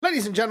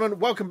Ladies and gentlemen,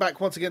 welcome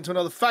back once again to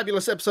another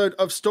fabulous episode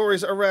of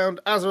Stories Around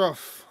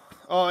Azeroth.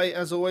 I,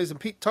 as always, am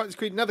Pete Titans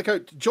Creed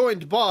Nethercoat,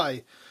 joined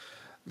by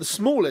the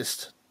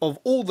smallest of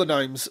all the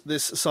gnomes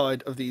this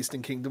side of the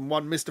Eastern Kingdom,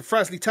 one Mr.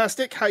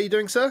 Frasley-tastic. How are you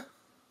doing, sir?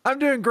 I'm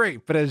doing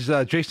great, but as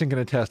Jason can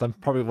attest, I'm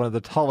probably one of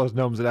the tallest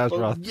gnomes at Azeroth.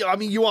 Well, yeah, I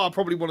mean, you are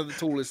probably one of the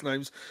tallest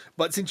gnomes,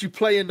 but since you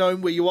play a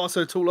gnome where you are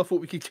so tall, I thought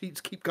we could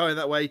keep going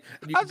that way,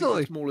 and you can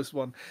be the smallest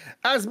one.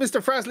 As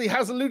Mr. Frasley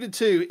has alluded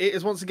to, it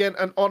is once again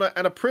an honour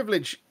and a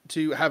privilege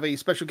to have a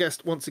special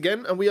guest once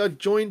again, and we are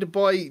joined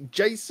by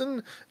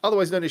Jason,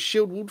 otherwise known as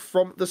Shieldwald,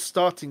 from the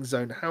Starting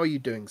Zone. How are you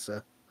doing,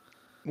 sir?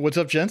 What's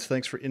up, gents?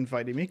 Thanks for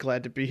inviting me.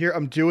 Glad to be here.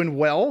 I'm doing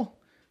well.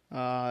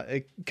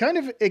 Kind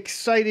of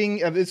exciting.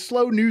 It's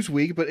slow news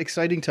week, but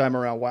exciting time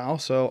around WoW.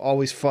 So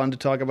always fun to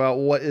talk about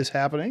what is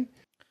happening.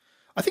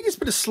 I think it's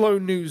been a slow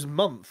news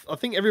month. I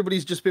think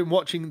everybody's just been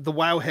watching the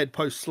Wowhead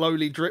post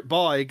slowly drip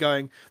by,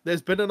 going,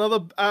 "There's been another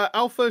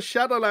Alpha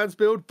Shadowlands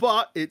build,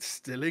 but it's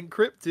still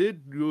encrypted."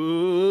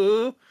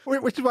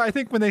 Which is why I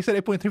think when they said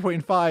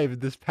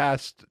 8.3.5 this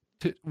past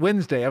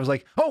Wednesday, I was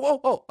like,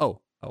 oh.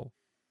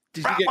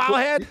 Did you get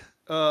Wowhead?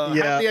 How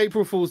many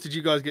April Fools did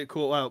you guys get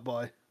caught out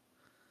by?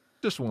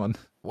 Just one.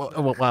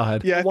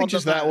 Wowhead. Yeah, I think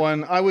just that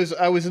one. I was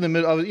in the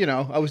middle.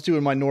 I was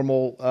doing my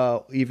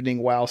normal evening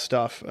WoW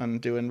stuff and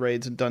doing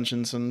raids and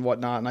dungeons and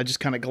whatnot, and I just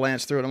kind of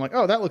glanced through it. I'm like,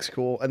 oh, that looks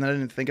cool, and then I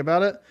didn't think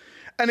about it.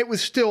 And it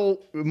was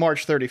still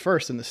March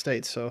 31st in the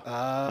States, so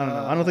I don't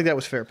know. I don't think that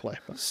was fair play.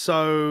 But.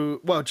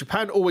 So, well,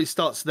 Japan always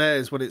starts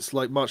theirs when it's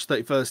like March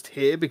 31st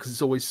here because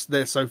it's always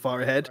they're so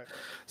far ahead. Right.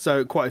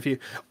 So quite a few.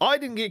 I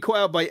didn't get caught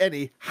out by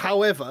any.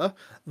 However,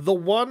 the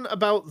one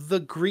about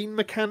the green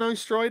Meccano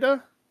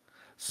Strider,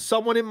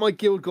 someone in my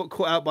guild got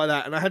caught out by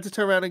that, and I had to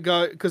turn around and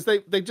go, because they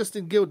just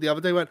in guild the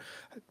other day went,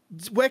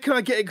 "Where can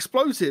I get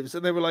explosives?"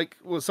 And they were like,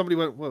 well, somebody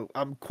went, "Well,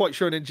 I'm quite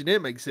sure an engineer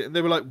makes it." And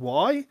they were like,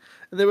 "Why?"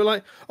 And they were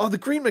like, "Oh, the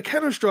green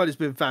Meccano Strider's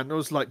been found." And I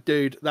was like,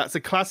 dude, that's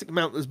a classic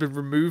mount that's been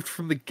removed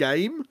from the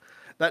game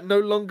that no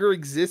longer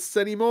exists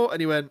anymore.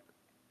 And he went,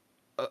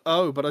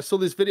 "Oh, but I saw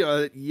this video." I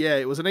went, "Yeah,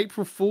 it was an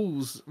April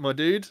Fool's, my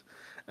dude."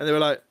 And they were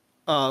like,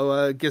 "Oh,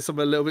 I guess I'm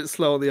a little bit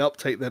slow on the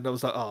uptake then." And I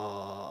was like,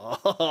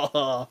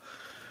 "Oh."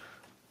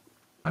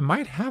 I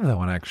might have that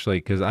one actually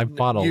because I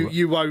bought all.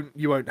 You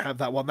won't have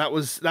that one. That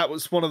was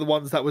one of the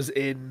ones that was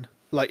in,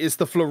 like, it's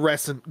the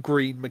fluorescent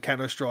green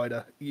Meccano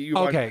Strider.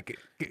 Okay,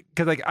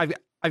 because like I've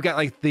got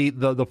like the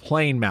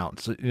plain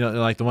mounts,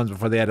 like the ones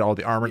before they added all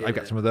the armor. Yeah. I've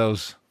got some of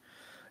those.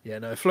 Yeah,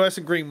 no,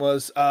 fluorescent green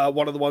was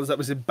one of the ones that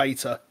was in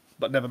beta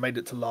but never made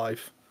it to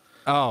live.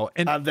 Oh,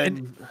 and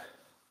then.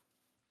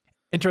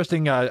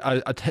 Interesting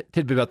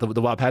tidbit about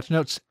the WoW patch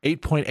notes.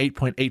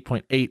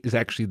 8.8.8.8 is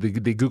actually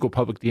the Google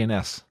Public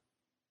DNS.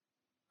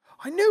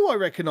 I knew I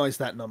recognized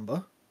that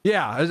number.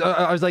 Yeah,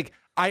 I was like,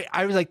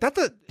 I was like, that's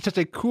such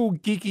a cool,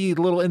 geeky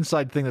little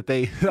inside thing that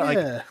they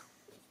like.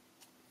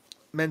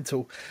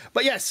 Mental.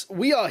 But yes,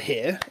 we are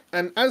here,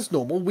 and as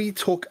normal, we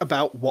talk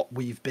about what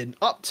we've been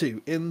up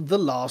to in the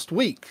last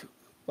week.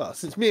 Well,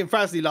 since me and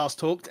Frasley last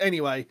talked,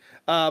 anyway.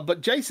 But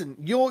Jason,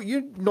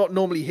 you're not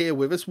normally here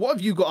with us. What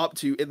have you got up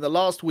to in the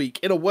last week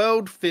in a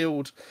world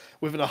filled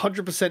with an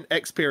 100%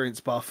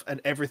 experience buff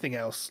and everything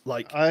else?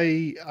 Like,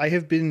 I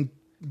have been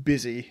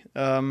busy,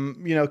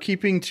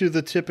 keeping to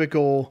the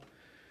typical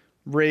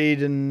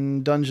raid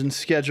and dungeon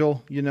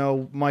schedule.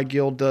 My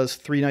guild does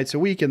 3 nights a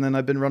week, and then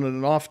I've been running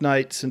an off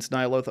night since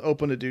Ny'alotha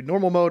open to do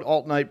normal mode,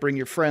 alt night, bring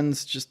your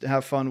friends, just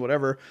have fun,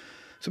 whatever.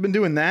 So I've been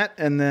doing that,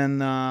 and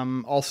then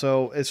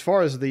also, as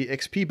far as the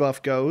XP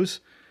buff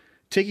goes,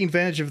 taking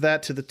advantage of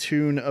that to the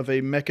tune of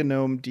a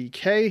Mechanome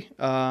DK.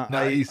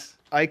 Nice.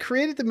 I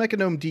created the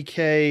Mechanome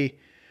DK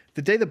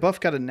the day the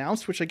buff got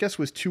announced, which I guess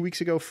was 2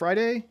 weeks ago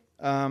Friday.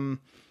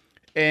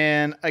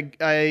 And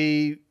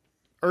I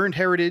earned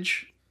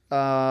Heritage,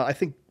 I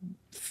think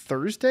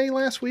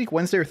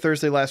Wednesday or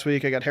Thursday last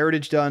week. I got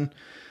Heritage done.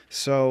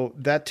 So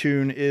that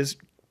tune is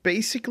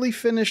basically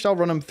finished. I'll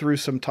run them through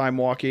some time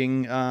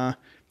walking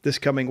this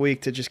coming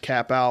week to just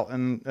cap out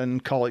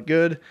and call it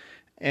good.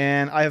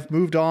 And I have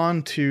moved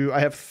on to, I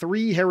have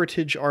 3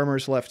 Heritage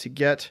armors left to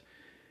get.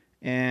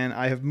 And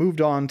I have moved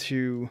on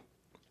to...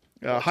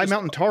 High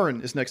Mountain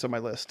Tauren is next on my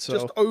list. So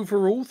just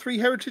overall 3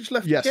 Heritage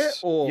left to get?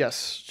 Or?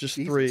 Yes, just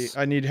Jesus.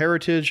 3. I need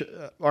Heritage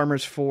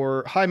armors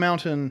for High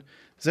Mountain,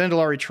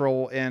 Zandalari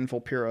Troll, and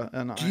Vulpera.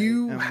 And do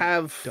you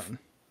have done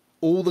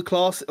all the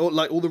class, or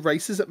like all the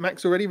races at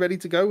max already ready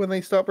to go when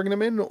they start bringing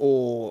them in?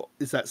 Or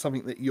is that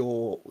something that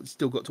you're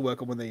still got to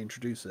work on when they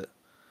introduce it?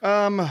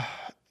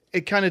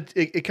 It kind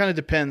of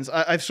depends.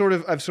 I've sort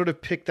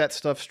of picked that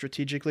stuff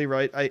strategically,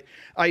 right?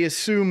 I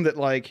assume that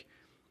like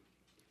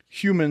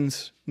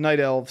humans,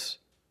 night elves,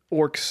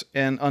 orcs,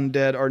 and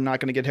undead are not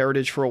going to get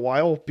Heritage for a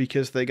while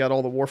because they got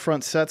all the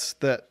Warfront sets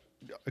that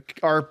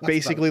are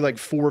basically like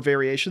 4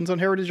 variations on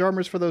Heritage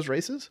armors for those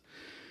races.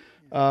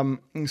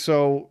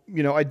 So,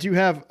 I do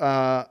have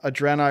a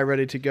Draenei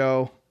ready to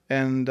go,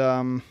 and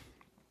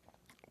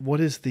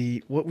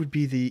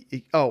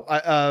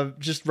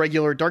just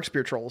regular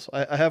Darkspear Trolls.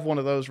 I have one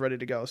of those ready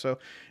to go. So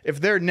if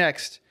they're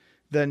next,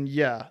 then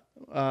yeah,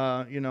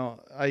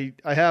 I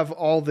have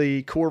all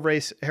the core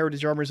race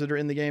heritage armors that are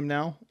in the game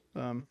now.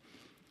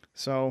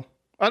 So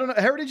I don't know.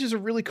 Heritage is a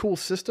really cool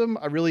system.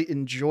 I really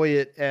enjoy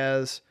it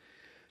as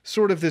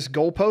sort of this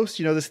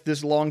goalpost,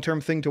 this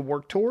long-term thing to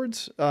work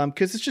towards.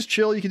 Cause it's just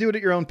chill. You can do it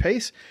at your own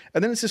pace.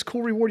 And then it's this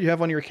cool reward you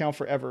have on your account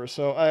forever.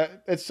 So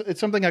it's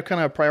something I've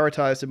kind of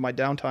prioritized in my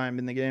downtime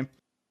in the game.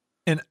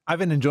 And I've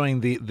been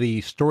enjoying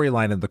the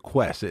storyline of the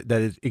quest.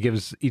 It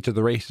gives each of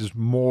the races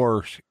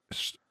more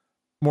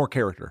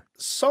character.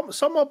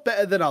 Some are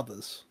better than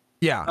others.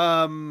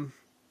 Yeah.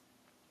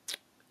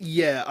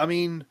 Yeah, I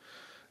mean,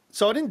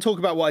 so I didn't talk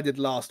about what I did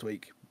last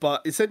week,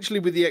 but essentially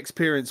with the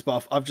experience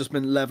buff, I've just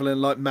been leveling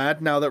like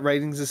mad now that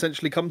raiding's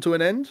essentially come to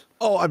an end.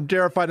 Oh, I'm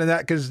terrified of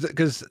that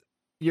because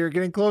you're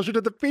getting closer to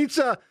the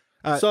pizza.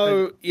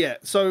 So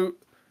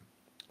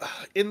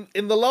in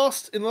the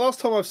last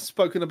time I've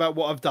spoken about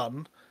what I've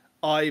done,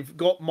 I've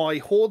got my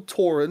Horde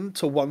Tauren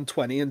to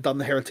 120 and done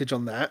the heritage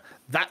on that.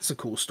 That's a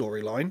cool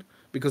storyline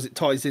because it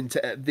ties into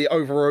the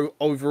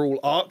overall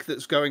arc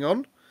that's going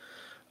on.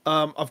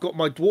 I've got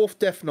my Dwarf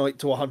Death Knight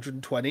to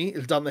 120.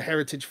 I've done the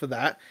heritage for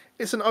that.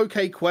 It's an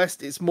okay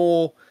quest. It's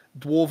more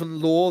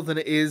dwarven lore than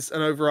it is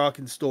an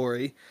overarching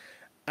story.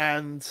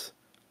 And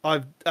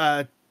I've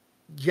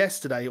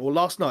yesterday or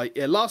last night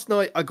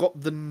I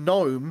got the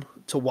gnome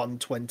to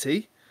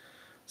 120,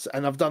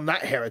 and I've done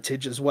that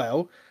heritage as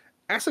well.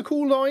 That's a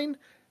cool line.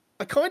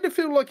 I kind of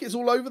feel like it's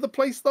all over the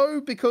place though,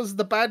 because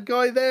the bad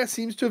guy there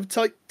seems to have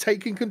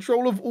taken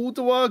control of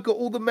Ulduar, got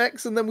all the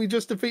mechs, and then we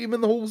just defeat him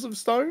in the Halls of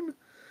Stone.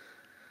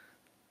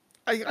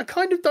 I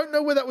kind of don't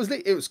know where that was.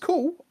 It was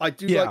cool. I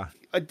do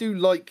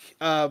like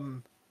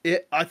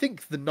it. I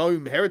think the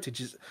gnome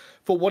heritage is,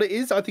 for what it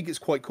is, I think it's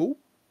quite cool.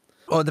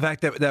 Oh, the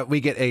fact that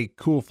we get a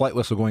cool flight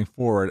whistle going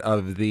forward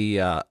of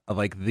the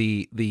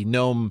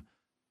gnome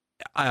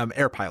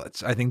air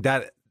pilots. I think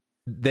that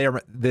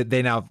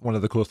they now have one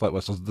of the coolest flight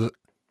whistles.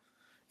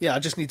 Yeah, I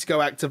just need to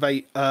go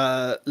activate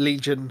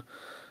Legion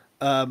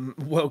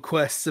World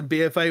Quests and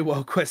BFA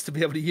World Quests to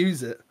be able to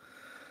use it.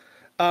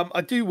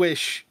 I do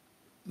wish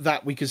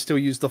that we could still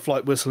use the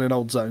flight whistle in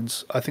old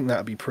zones. I think that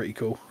would be pretty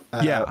cool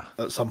at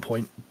some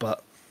point,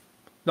 but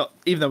not,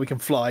 even though we can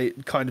fly,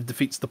 it kind of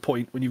defeats the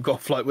point when you've got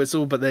a flight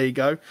whistle, but there you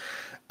go.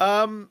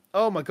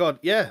 Oh my god,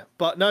 yeah,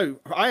 but no,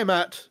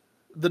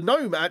 the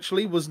gnome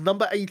actually was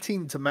number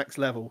 18 to max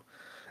level.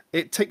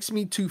 It takes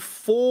me to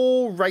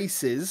 4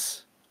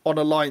 races on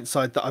Alliance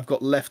side that I've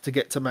got left to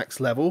get to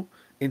max level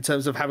in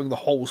terms of having the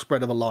whole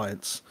spread of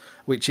Alliance,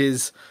 which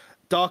is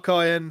Dark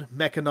Iron,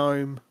 Mecha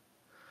Gnome,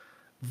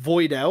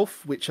 Void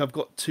Elf, which I've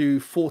got to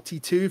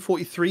 42,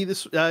 43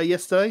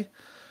 yesterday,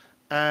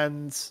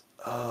 and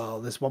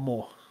there's one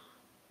more.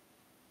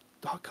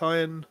 Dark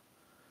Iron.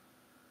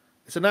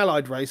 It's an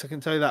allied race, I can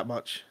tell you that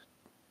much.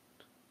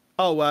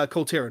 Oh,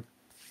 Kul Tiran.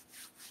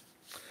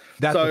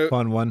 That's a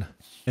fun one.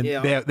 And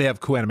yeah, they have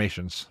cool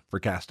animations for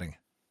casting.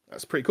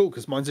 That's pretty cool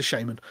because mine's a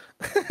shaman.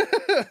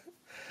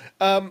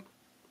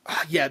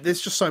 Yeah,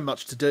 there's just so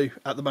much to do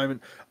at the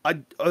moment.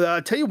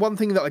 I tell you one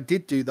thing that I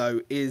did do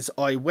though is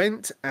I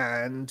went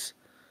and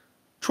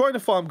trying to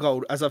farm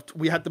gold.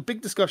 We had the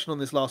big discussion on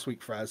this last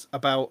week, Fraz,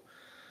 about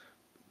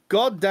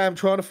goddamn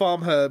trying to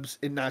farm herbs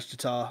in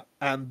Nazjatar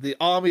and the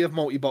army of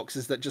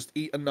multi-boxes that just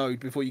eat a node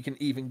before you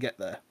can even get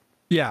there.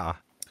 Yeah.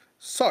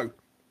 So,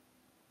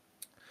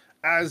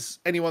 as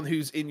anyone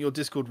who's in your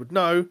Discord would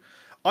know,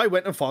 I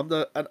went and farmed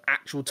an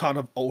actual ton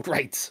of old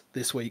raids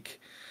this week.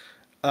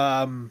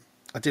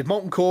 I did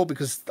Molten Core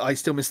because I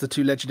still miss the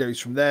 2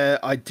 legendaries from there.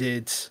 I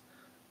did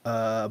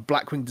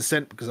Blackwing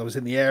Descent because I was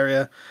in the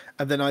area.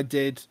 And then I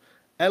did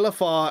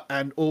LFR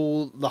and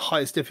all the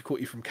highest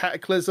difficulty from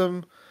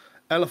Cataclysm,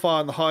 LFR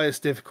and the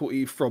highest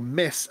difficulty from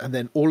Miss, and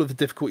then all of the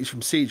difficulties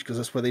from Siege because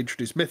that's where they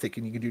introduced Mythic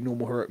and you can do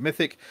normal, heroic,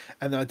 Mythic.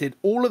 And then I did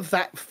all of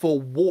that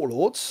for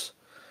Warlords.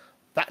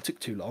 That took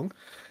too long.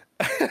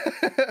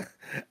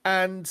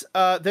 And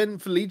then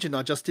for Legion,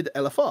 I just did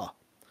LFR.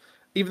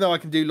 Even though I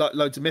can do like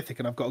loads of Mythic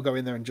and I've got to go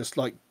in there and just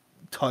like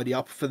tidy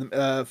up for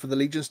the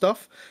Legion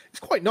stuff. It's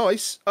quite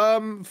nice.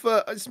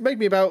 It's made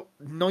me about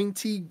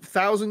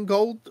 90,000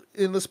 gold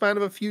in the span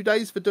of a few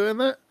days for doing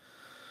that.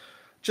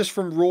 Just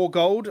from raw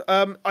gold.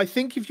 I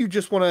think if you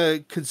just want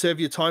to conserve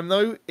your time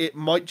though, it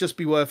might just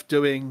be worth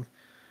doing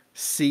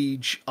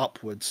Siege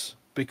upwards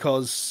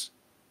because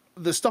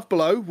the stuff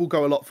below will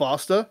go a lot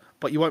faster,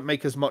 but you won't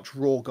make as much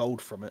raw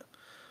gold from it.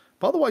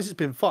 But otherwise, it's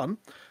been fun.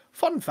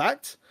 Fun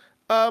fact,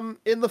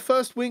 in the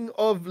first wing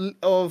of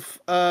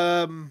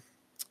Argus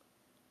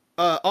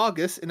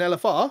in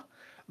LFR,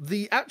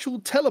 the actual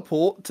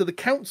teleport to the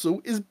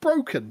council is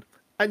broken.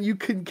 And you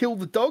can kill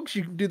the dogs,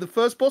 you can do the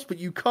first boss, but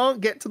you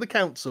can't get to the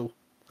council.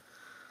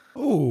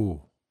 Ooh.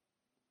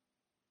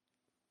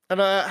 And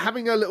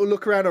having a little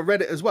look around on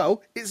Reddit as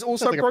well, it's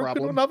also like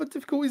broken on other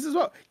difficulties as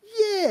well.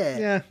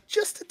 Yeah.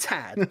 Just a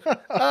tad.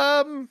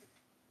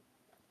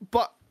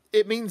 But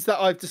it means that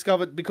I've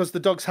discovered, because the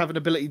dogs have an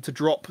ability to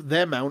drop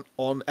their mount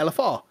on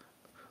LFR,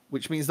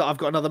 which means that I've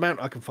got another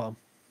mount I can farm.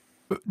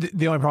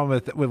 The only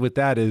problem with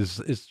that is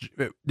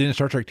didn't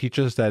Star Trek teach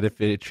us that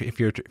if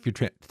your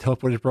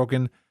teleport is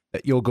broken,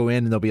 that you'll go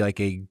in and there'll be like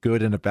a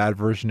good and a bad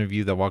version of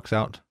you that walks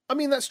out. I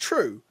mean, that's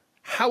true.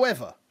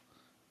 However,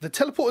 the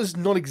teleporter is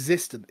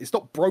non-existent. It's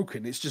not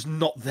broken. It's just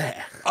not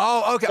there.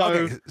 Oh,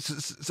 okay,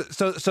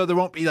 So- okay. So there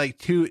won't be like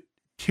two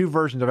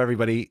versions of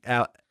everybody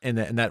out in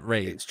that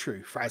raid, It's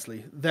true,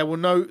 Frasley. There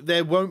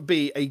won't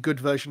be a good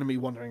version of me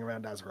wandering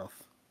around Azeroth.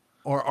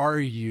 or are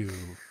you?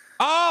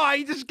 Oh,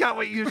 I just got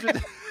what you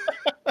should.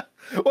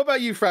 What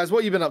about you, Fraz? What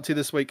have you been up to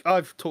this week?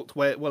 I've talked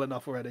well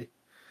enough already.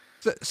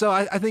 So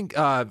I think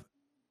so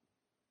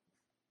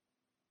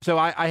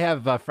I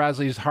have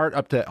Frasley's heart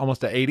up to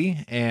almost to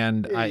 80,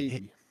 and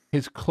Hey.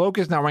 his cloak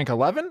is now rank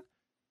 11,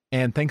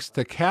 and thanks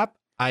to Cap,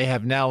 I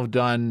have now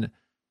done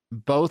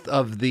both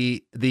of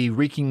the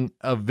Reeking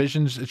of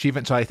Visions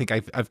achievement. So I think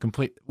we've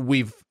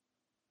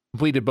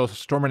completed both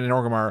Stormwind and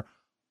Orgrimmar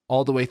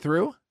all the way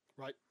through.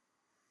 Right.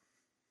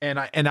 And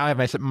now I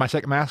have my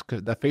second mask,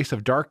 the Face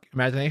of Dark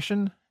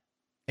Imagination,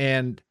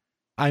 and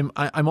I'm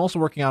also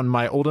working on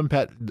my Oldham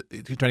pet,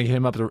 trying to get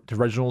him up to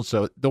Reginald.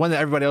 So the one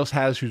that everybody else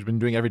has, who's been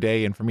doing every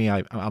day, and for me,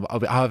 I'll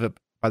have it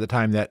by the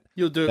time that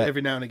You'll do it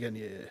every now and again,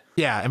 yeah.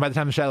 yeah, and by the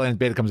time the Shadowlands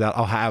beta comes out,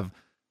 I'll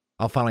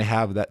finally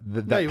have that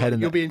pet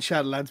in You'll there. be in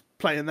Shadowlands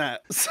playing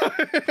that. So.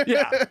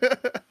 Yeah.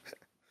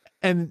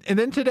 And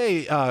then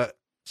today,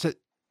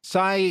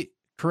 Sai,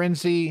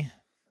 Corinzi,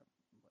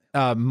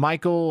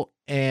 Michael,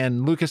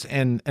 and Lucas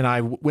and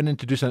I went in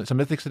to do some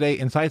mythics today,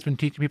 and Sai's been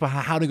teaching people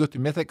how to go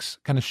through mythics,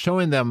 kind of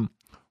showing them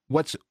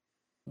what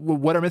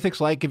are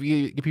mythics like, if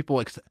you get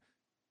people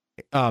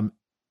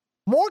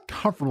more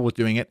comfortable with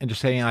doing it, and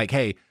just saying like,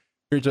 hey,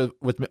 here's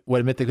what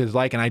a mythic is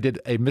like. And I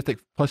did a mythic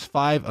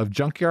 +5 of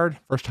Junkyard,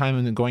 first time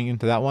in going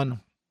into that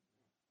one.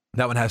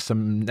 That one has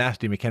some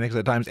nasty mechanics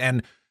at times,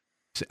 and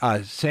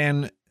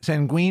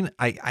Sanguine,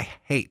 I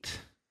hate.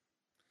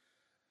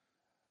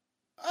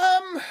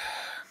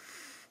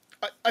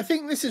 I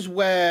think this is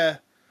where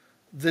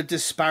the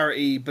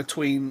disparity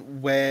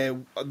between where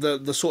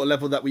the sort of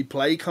level that we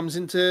play comes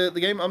into the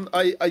game. I'm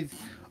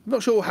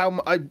not sure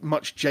how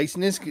much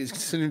Jason is,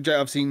 considering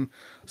I've seen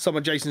some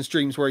of Jason's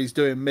streams where he's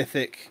doing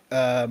mythic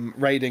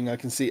raiding.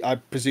 I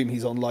presume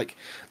he's on like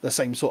the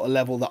same sort of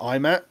level that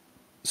I'm at.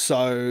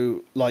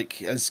 So like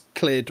has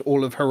cleared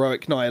all of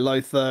heroic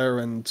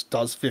Ny'alotha and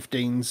does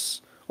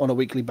 15s on a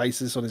weekly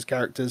basis on his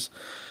characters.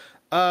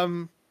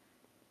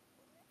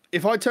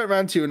 If I turned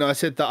around to you and I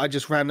said that I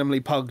just randomly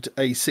pugged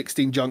a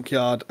 16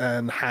 Junkyard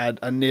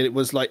and it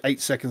was like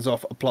 8 seconds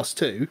off a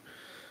 +2,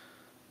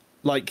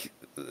 like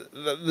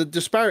the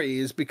disparity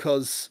is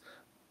because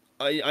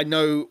I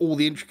know all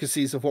the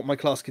intricacies of what my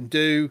class can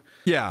do.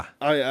 Yeah.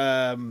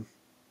 And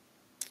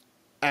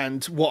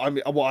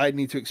what I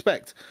need to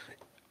expect.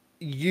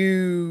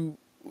 You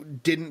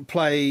didn't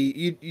play.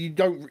 You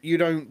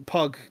don't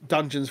pug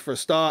dungeons for a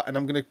start, and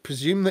I'm going to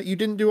presume that you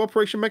didn't do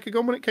Operation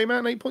Mechagon when it came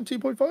out in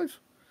 8.2.5.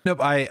 Nope,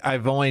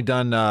 I've only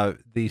done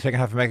the second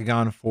half of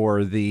Mechagon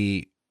for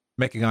the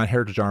Mechagon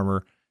Heritage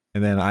Armor,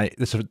 and then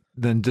this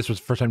was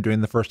the first time doing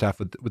the first half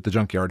with the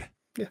Junkyard.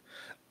 Yeah,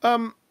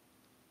 I'm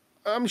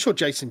sure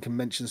Jason can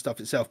mention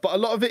stuff itself, but a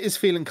lot of it is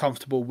feeling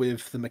comfortable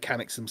with the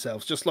mechanics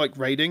themselves, just like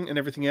raiding and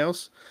everything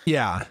else.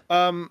 Yeah.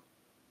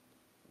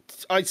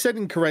 I said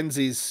in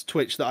Karenzi's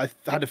Twitch that I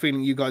had a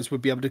feeling you guys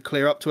would be able to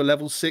clear up to a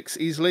level 6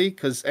 easily,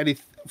 because any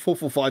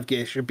 445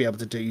 gear should be able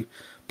to do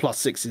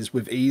 +6s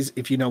with ease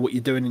if you know what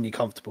you're doing and you're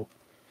comfortable.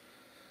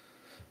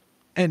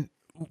 And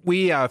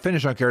we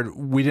finished Junkyard.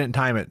 We didn't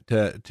time it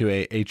to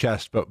a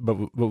chest, but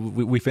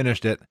we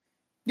finished it.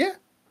 Yeah.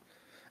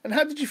 And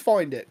how did you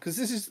find it? Because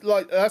this is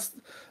like, that's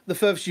the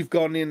furthest you've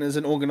gone in as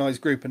an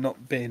organized group and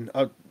not been,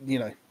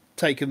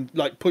 taken,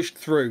 like pushed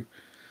through.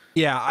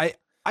 Yeah,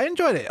 I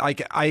enjoyed it.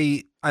 Like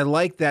I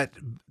like that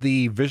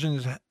the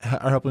visions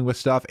are helping with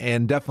stuff,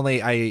 and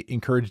definitely I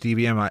encourage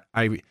DBM.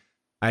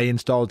 I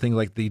installed things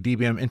like the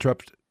DBM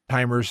interrupt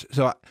timers,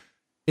 so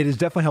it is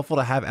definitely helpful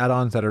to have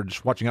add-ons that are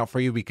just watching out for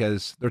you,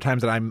 because there are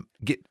times that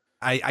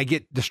I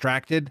get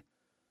distracted,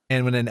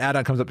 and when an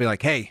add-on comes up, be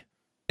like, hey,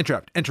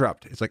 interrupt.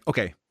 It's like,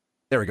 okay,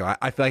 there we go.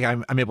 I feel like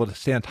I'm able to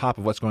stay on top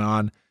of what's going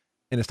on,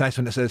 and it's nice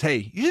when it says,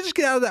 hey, you should just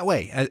get out of that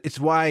way. It's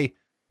why I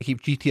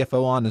keep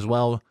GTFO on as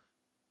well.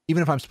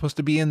 Even if I'm supposed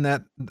to be in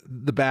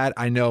the bad,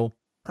 I know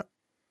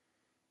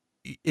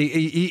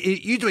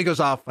it usually goes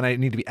off when I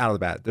need to be out of the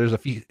bad. There's a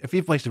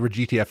few places where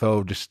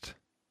GTFO just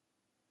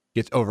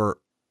gets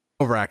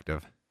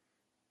overactive.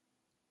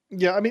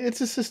 Yeah, I mean,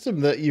 it's a system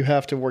that you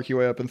have to work your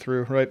way up and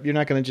through, right? You're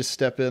not going to just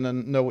step in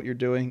and know what you're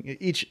doing.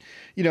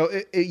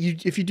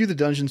 If you do the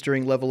dungeons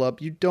during level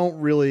up, you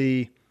don't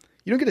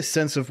get a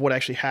sense of what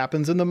actually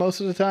happens in them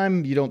most of the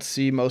time. You don't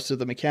see most of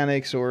the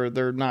mechanics, or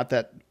they're not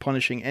that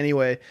punishing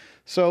anyway.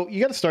 So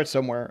you got to start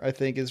somewhere, I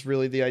think, is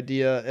really the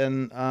idea.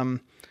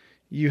 And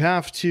you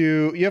have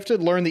to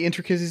learn the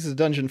intricacies of the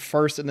dungeon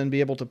first, and then be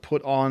able to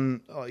put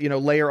on,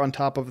 layer on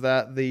top of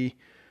that the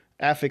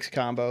affix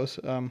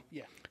combos.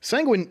 Yeah.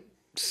 Sanguine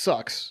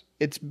sucks.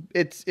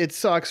 It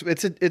sucks.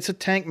 It's a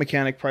tank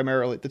mechanic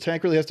primarily. The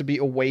tank really has to be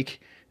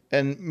awake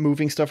and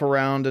moving stuff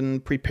around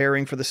and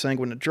preparing for the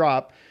Sanguine to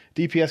drop.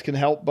 DPS can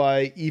help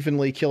by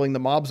evenly killing the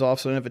mobs off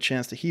so they don't have a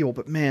chance to heal.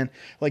 But man,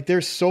 like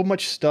there's so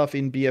much stuff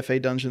in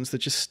BFA dungeons that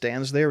just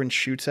stands there and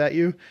shoots at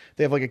you.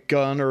 They have like a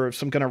gun or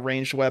some kind of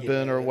ranged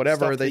weapon or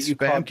whatever. Stuff They that you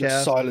spam can't just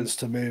cast. silence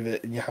to move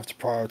it, and you have to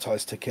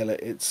prioritize to kill it.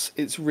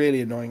 It's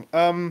really annoying.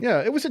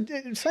 Yeah,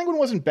 Sanguine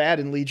wasn't bad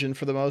in Legion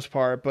for the most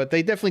part, but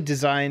they definitely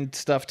designed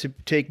stuff to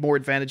take more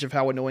advantage of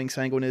how annoying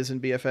Sanguine is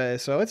in BFA.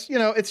 So it's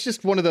it's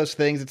just one of those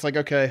things. It's like,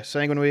 okay,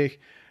 Sanguine week.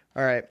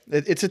 All right,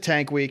 it's a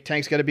tank week.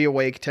 Tank's got to be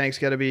awake. Tank's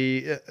got to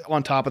be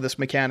on top of this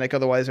mechanic.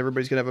 Otherwise,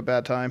 everybody's gonna have a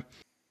bad time.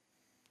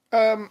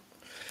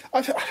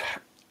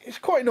 It's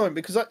quite annoying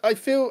because I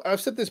feel, I've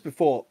said this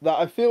before, that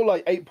I feel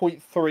like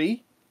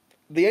 8.3,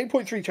 the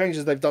 8.3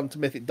 changes they've done to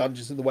Mythic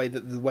Dungeons and the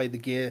way the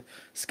gear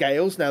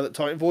scales now that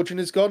Titan Forging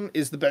is gone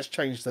is the best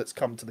change that's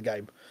come to the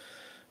game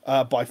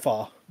by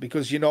far,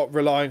 because you're not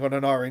relying on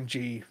an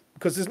RNG,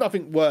 because there's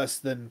nothing worse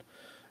than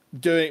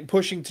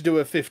pushing to do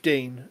a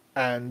 15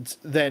 and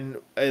then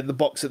in the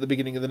box at the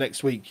beginning of the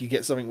next week you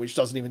get something which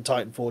doesn't even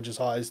Titan Forge as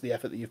high as the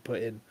effort that you've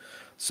put in.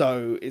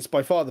 So it's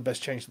by far the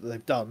best change that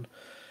they've done.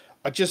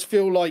 I just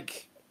feel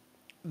like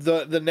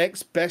the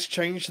next best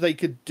change they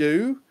could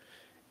do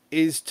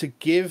is to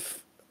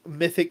give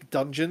Mythic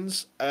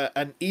Dungeons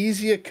an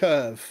easier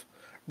curve,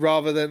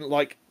 rather than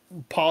like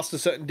past a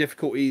certain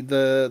difficulty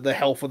the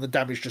health and the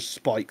damage just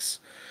spikes.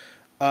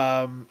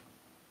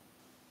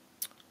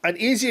 An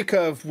easier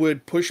curve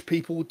would push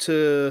people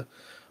to,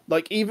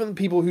 like, even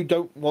people who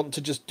don't want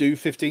to just do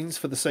 15s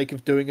for the sake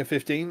of doing a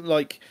 15,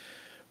 like,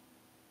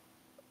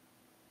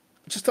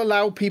 just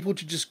allow people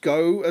to just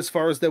go as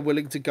far as they're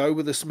willing to go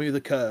with a smoother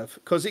curve,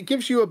 because it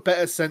gives you a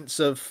better sense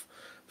of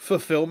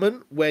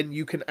fulfillment when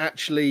you can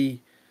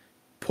actually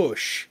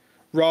push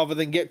rather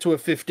than get to a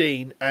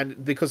 15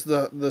 and because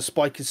the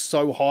spike is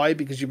so high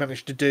because you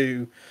managed to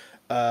do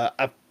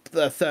a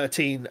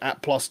 13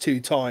 at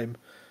 +2 time,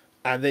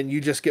 and then you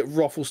just get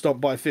ruffle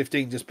stomped by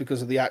 15 just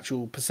because of the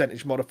actual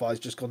percentage modifiers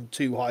just gone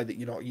too high that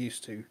you're not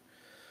used to.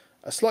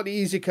 A slightly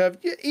easier curve,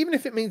 even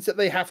if it means that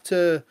they have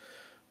to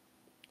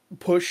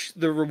push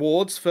the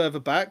rewards further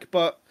back,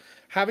 but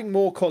having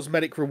more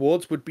cosmetic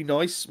rewards would be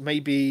nice.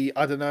 Maybe,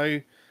 I don't know,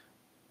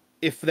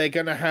 if they're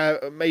going to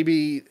have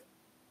maybe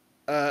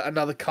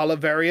another color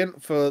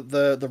variant for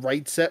the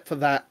raid set for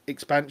that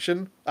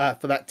expansion,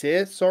 for that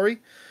tier,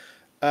 sorry.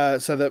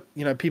 So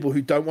that, people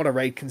who don't want to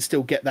raid can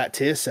still get that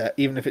tier set,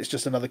 even if it's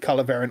just another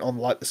color variant on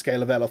like the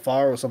scale of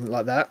LFR or something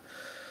like that.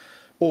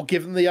 Or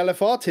give them the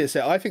LFR tier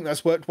set. I think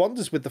that's worked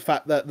wonders with the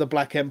fact that the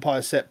Black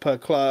Empire set per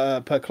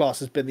class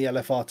has been the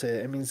LFR tier.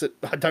 It means that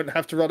I don't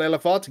have to run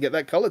LFR to get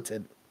that color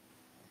tint.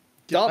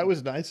 Done. That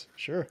was nice,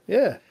 sure.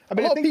 Yeah. I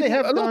mean, I think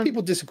a lot of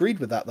people disagreed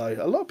with that, though.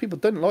 A lot of people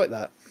didn't like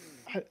that.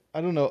 I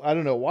don't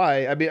know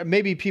why. I mean,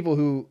 maybe people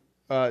who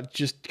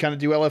just kind of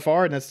do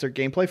LFR and that's their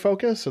gameplay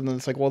focus, and then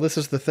it's like, well, this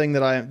is the thing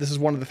this is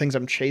one of the things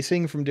I'm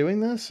chasing from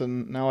doing this,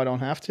 and now I don't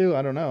have to.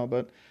 I don't know,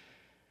 but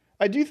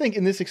I do think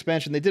in this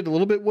expansion they did a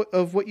little bit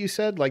of what you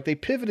said. Like they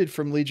pivoted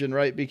from Legion,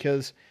 right?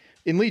 Because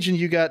in Legion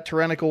you got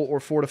Tyrannical or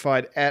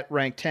Fortified at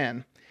rank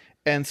 10,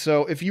 and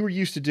so if you were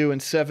used to doing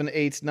 7,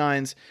 8s,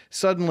 9s,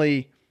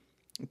 suddenly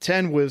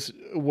 10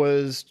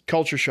 was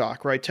culture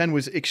shock, right? 10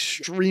 was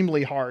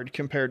extremely hard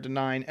compared to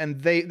 9, and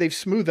they've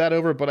smoothed that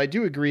over, but I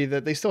do agree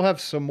that they still have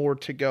some more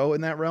to go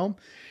in that realm.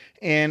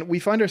 And we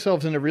find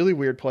ourselves in a really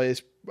weird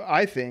place,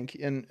 I think,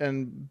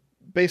 and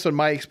based on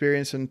my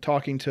experience and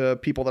talking to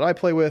people that I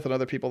play with and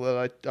other people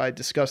that I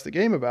discuss the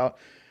game about,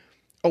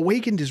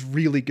 Awakened is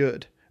really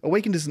good.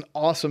 Awakened is an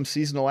awesome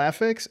seasonal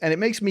affix, and it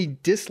makes me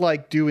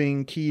dislike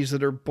doing keys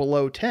that are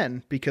below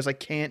 10 because I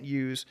can't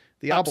use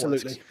the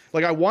obelisks. Absolutely.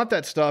 Like I want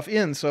that stuff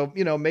in, so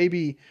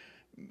maybe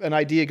an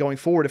idea going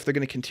forward, if they're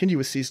going to continue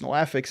with seasonal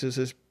affixes,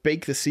 is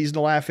bake the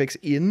seasonal affix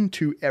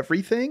into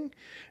everything,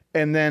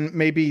 and then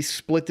maybe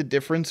split the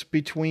difference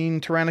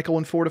between Tyrannical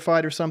and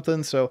Fortified or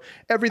something. So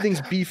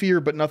everything's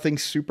beefier, but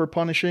nothing's super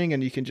punishing,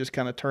 and you can just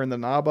kind of turn the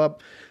knob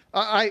up.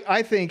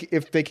 I think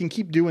if they can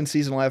keep doing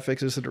seasonal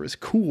affixes that are as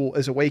cool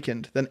as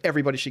Awakened, then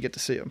everybody should get to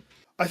see them.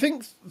 I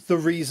think the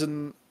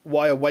reason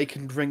why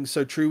Awakened rings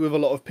so true with a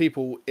lot of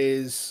people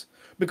is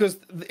because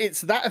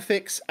it's that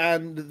affix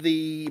and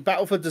the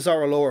Battle for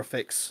Dazar'alor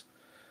affix,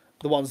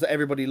 the ones that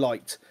everybody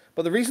liked.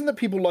 But the reason that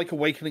people like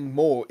Awakening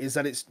more is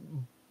that it's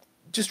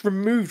just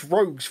removed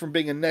rogues from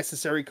being a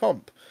necessary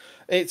comp.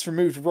 It's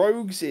removed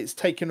rogues, it's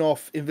taken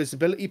off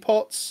invisibility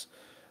pots.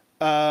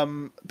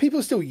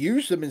 People still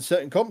use them in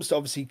certain comps to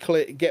obviously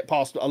get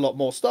past a lot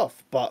more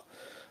stuff, but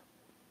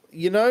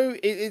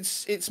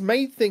it's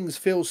made things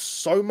feel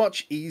so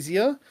much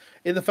easier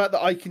in the fact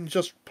that I can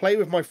just play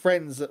with my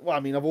friends. Well, I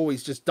mean, I've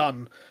always just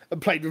done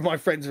and played with my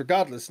friends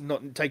regardless,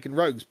 not taking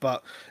rogues,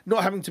 but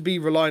not having to be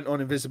reliant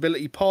on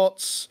invisibility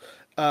pots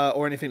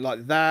or anything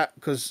like that,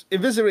 because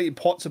invisibility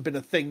pots have been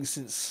a thing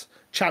since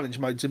challenge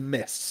modes and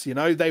mists.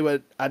 They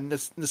were a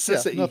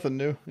necessity. Yeah, nothing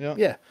new. Yeah.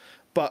 Yeah.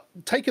 But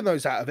taking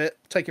those out of it,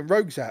 taking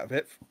rogues out of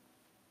it,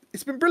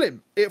 it's been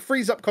brilliant. It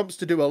frees up comps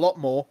to do a lot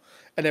more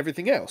and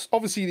everything else.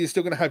 Obviously, you're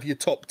still going to have your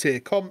top tier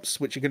comps,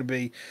 which are going to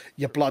be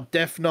your Blood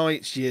Death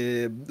Knights,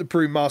 your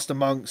Brewmaster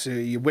Monks,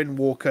 your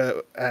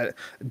Windwalker,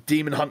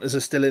 Demon Hunters are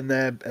still in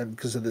there, and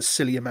because of the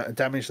silly amount of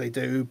damage they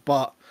do.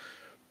 But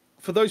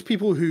for those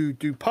people who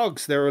do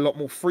pugs, they're a lot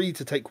more free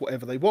to take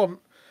whatever they want,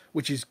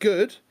 which is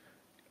good.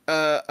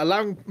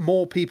 Allowing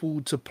more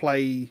people to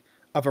play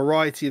a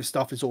variety of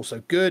stuff is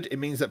also good. It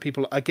means that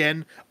people,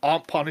 again,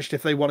 aren't punished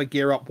if they want to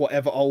gear up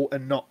whatever ult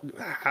and not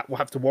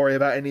have to worry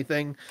about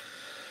anything.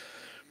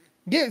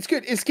 Yeah, it's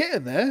good. It's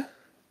getting there.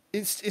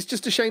 It's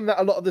just a shame that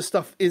a lot of this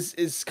stuff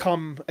is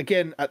come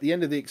again at the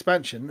end of the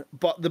expansion.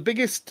 But the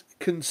biggest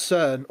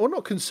concern, or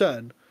not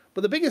concern,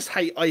 but the biggest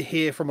hate I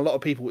hear from a lot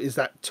of people is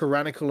that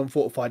Tyrannical and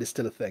Fortified is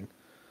still a thing.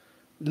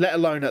 Let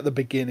alone at the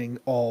beginning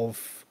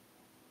of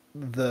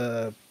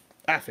the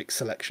affix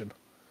selection.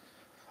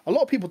 A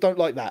lot of people don't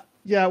like that.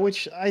 Yeah,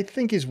 which I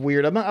think is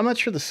weird. I'm not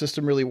sure the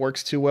system really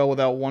works too well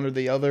without one or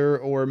the other,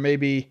 or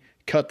maybe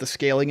cut the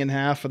scaling in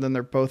half and then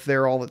they're both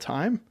there all the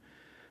time.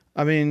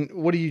 I mean,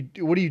 what do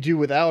you do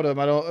without them?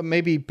 I don't.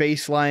 Maybe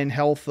baseline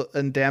health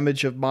and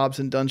damage of mobs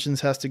and dungeons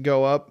has to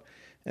go up,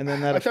 and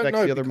then that affects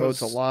the other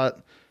modes a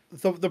lot.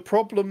 The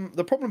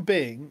problem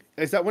being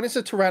is that when it's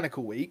a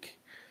tyrannical week,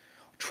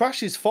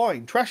 trash is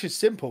fine. Trash is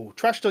simple.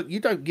 You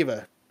don't give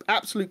a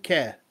absolute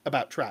care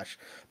about trash.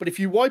 But if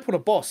you wipe on a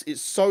boss,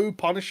 it's so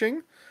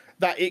punishing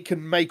that it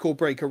can make or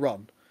break a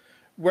run.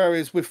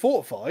 Whereas with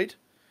Fortified,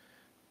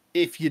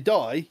 if you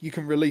die, you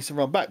can release and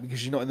run back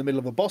because you're not in the middle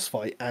of a boss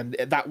fight, and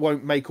that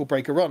won't make or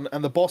break a run.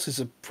 And the bosses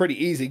are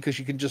pretty easy because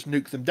you can just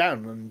nuke them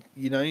down, and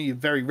you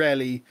very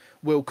rarely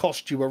will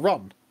cost you a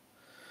run.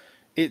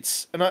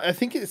 And I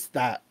think it's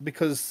that,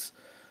 because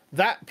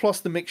that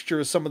plus the mixture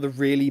of some of the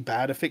really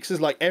bad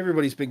affixes, like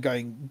everybody's been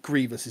going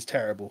Grievous is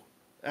terrible,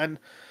 and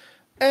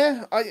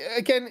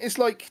again, it's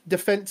like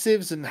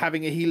defensives and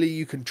having a healer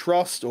you can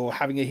trust or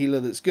having a healer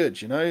that's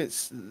good.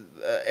 It's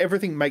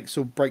everything makes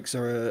or breaks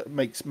a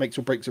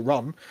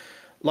run.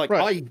 Like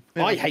right.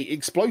 I hate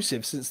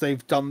explosives since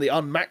they've done the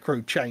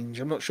unmacro change.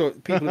 I'm not sure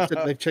people have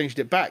said they've changed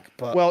it back,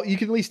 but well, you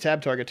can at least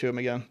tab target to them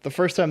again. The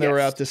first time they were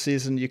out this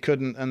season, you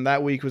couldn't, and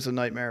that week was a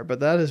nightmare. But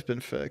that has been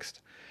fixed.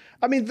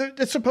 I mean,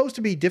 it's supposed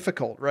to be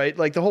difficult, right?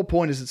 Like the whole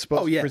point is it's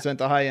supposed to present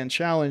a high end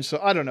challenge. So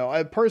I don't know.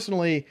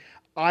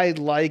 I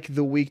like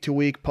the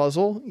week-to-week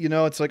puzzle.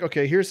 It's like,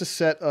 okay, here's a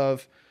set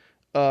of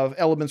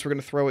elements we're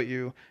going to throw at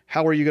you.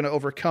 How are you going to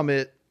overcome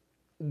it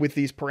with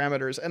these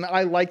parameters? And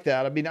I like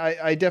that. I mean,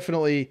 I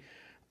definitely,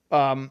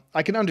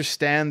 I can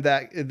understand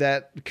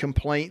that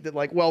complaint that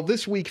like, well,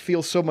 this week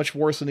feels so much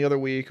worse than the other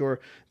week, or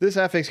this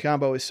affix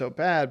combo is so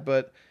bad.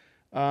 But,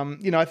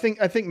 I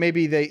think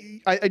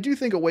maybe I do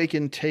think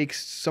Awaken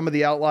takes some of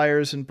the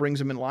outliers and brings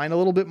them in line a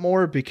little bit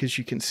more, because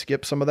you can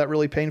skip some of that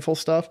really painful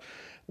stuff,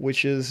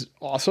 which is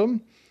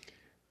awesome.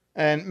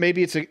 And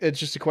maybe it's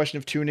just a question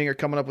of tuning or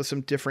coming up with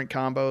some different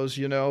combos.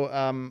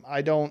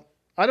 I don't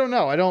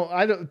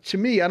know. To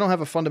me, I don't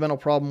have a fundamental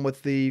problem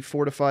with the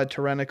Fortified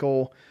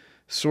Tyrannical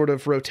sort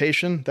of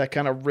rotation, that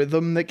kind of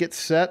rhythm that gets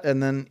set.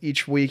 And then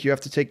each week you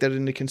have to take that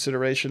into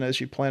consideration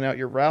as you plan out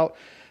your route.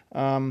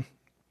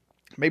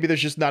 Maybe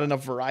there's just not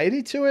enough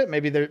variety to it.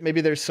 Maybe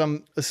there's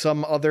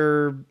some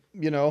other,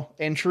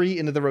 entry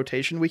into the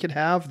rotation we could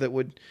have that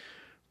would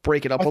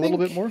break it up a little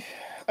bit more.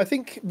 I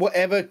think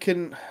whatever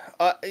can...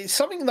 it's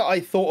something that I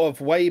thought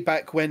of way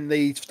back when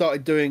they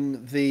started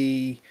doing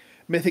the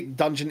Mythic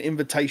Dungeon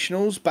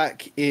Invitationals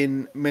back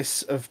in not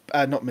Mists of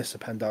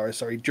Pandaria,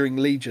 sorry, during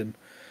Legion.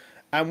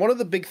 And one of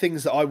the big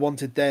things that I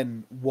wanted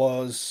then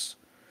was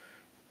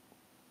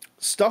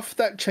stuff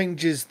that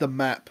changes the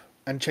map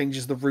and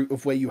changes the route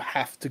of where you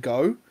have to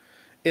go,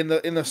 in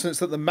the sense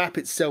that the map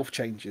itself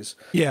changes.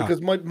 Yeah.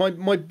 Because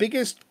my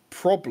biggest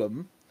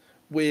problem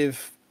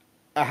with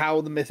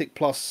how the Mythic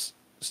Plus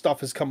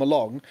stuff has come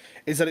along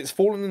is that it's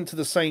fallen into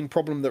the same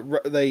problem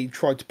that they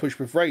tried to push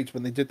with Raids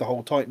when they did the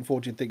whole Titan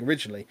Forging thing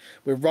originally.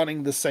 We're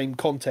running the same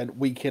content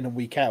week in and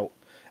week out,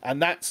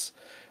 and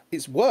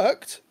it's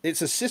worked.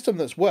 It's a system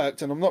that's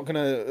worked, and I'm not going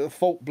to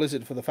fault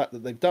Blizzard for the fact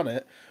that they've done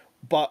it,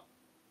 but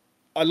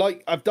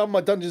I've done my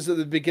dungeons at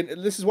the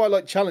beginning. This is why I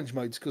like challenge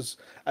modes, because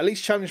at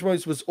least challenge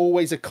modes was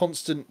always a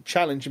constant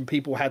challenge, and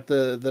people had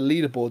the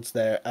leaderboards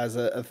there as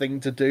a thing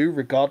to do,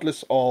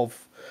 regardless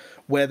of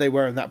where they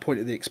were in that point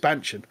of the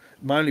expansion.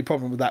 My only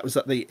problem with that was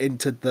that they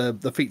entered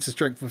the feats of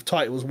strength with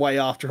titles way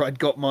after I'd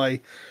got my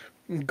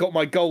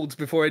golds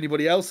before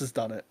anybody else has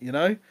done it,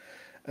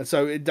 and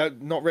so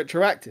it not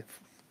retroactive.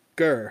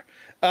 Grr.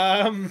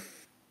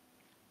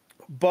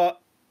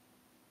 But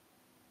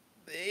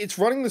it's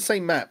running the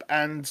same map,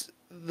 and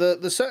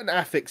the certain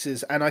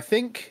affixes, and I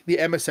think the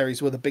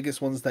emissaries were the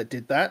biggest ones that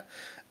did that,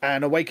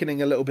 and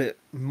Awakening a little bit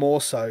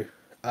more so.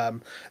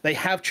 They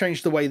have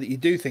changed the way that you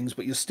do things,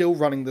 but you're still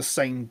running the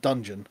same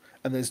dungeon,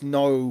 and there's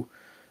no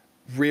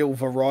real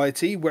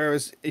variety.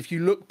 Whereas if you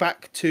look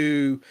back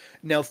to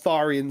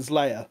Neltharion's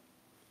lair,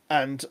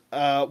 and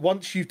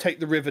once you take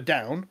the river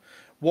down,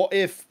 what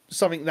if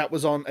something that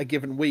was on a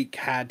given week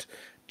had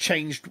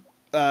changed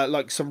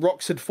like some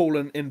rocks had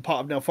fallen in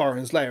part of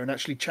Neltharion's lair and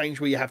actually changed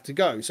where you have to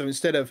go. So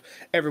instead of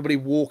everybody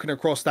walking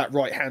across that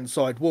right hand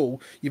side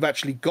wall, you've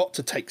actually got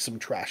to take some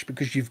trash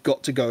because you've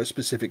got to go a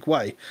specific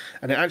way,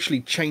 and it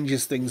actually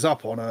changes things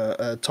up on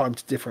a time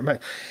to different way.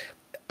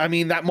 I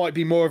mean, that might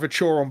be more of a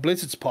chore on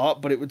Blizzard's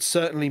part, but it would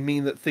certainly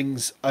mean that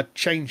things are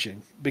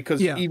changing,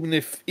 because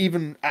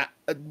even at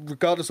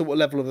regardless of what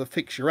level of a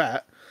fix you're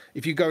at,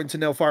 if you go into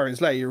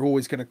Neltharion's lair, you're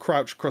always going to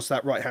crouch across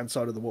that right hand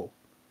side of the wall.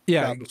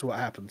 Yeah, regardless of what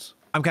happens.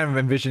 I'm kind of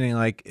envisioning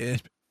like in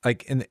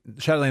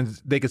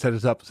Shadowlands they could set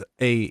us up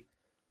a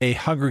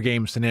Hunger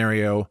Games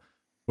scenario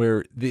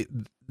where the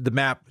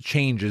map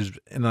changes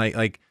and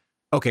like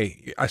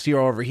okay, I see you're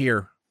over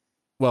here.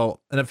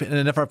 Well, and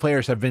if our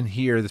players have been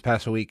here this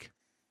past week,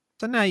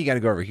 so now you got to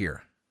go over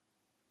here.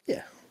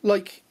 Yeah,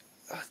 like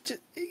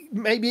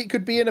maybe it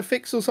could be in a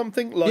fix or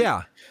something. Like,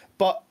 yeah,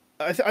 but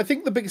I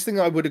think the biggest thing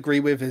I would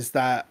agree with is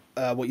that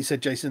what you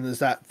said, Jason, is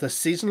that the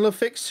seasonal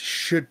fix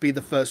should be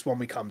the first one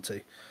we come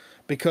to,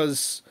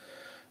 because,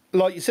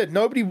 like you said,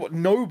 nobody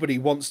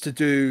wants to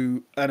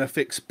do an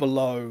affix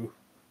below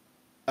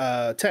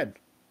 10.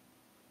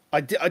 I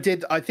think I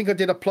did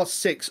a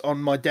 +6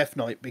 on my Death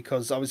Knight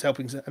because I was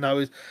helping, and I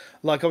was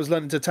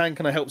learning to tank,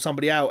 and I helped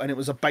somebody out, and it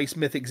was a base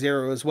mythic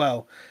 0 as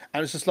well,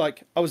 and it's just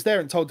like I was there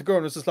and told the girl,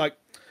 and it was just like,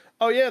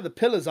 oh yeah, the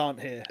pillars aren't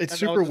here. It's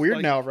super weird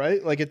like, now,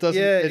 right? Like it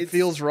doesn't. Yeah, it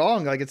feels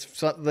wrong. Like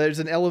there's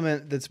an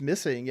element that's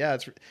missing. Yeah,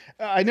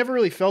 I never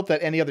really felt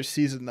that any other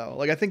season though.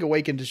 Like I think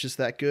Awakened is just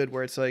that good,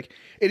 where it's like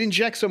it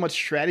injects so much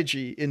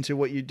strategy into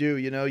what you do.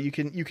 You know, you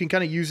can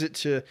kind of use it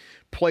to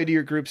play to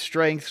your group's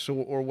strengths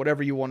or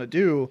whatever you want to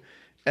do.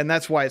 And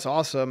that's why it's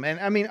awesome. And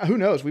I mean, who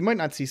knows? We might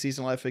not see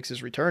seasonal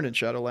affixes return in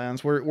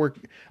Shadowlands.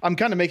 I'm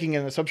kind of making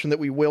an assumption that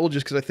we will,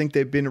 just because I think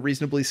they've been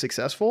reasonably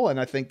successful, and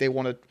I think they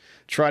want to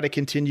try to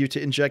continue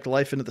to inject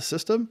life into the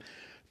system.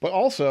 But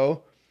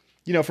also,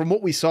 you know, from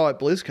what we saw at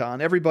BlizzCon,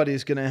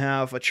 everybody's going to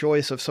have a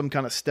choice of some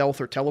kind of stealth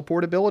or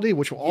teleport ability,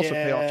 which will also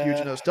pay off huge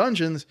in those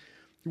dungeons,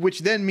 which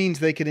then means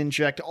they can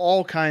inject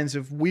all kinds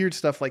of weird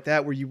stuff like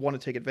that where you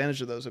want to take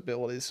advantage of those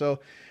abilities.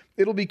 So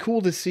it'll be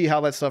cool to see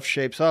how that stuff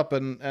shapes up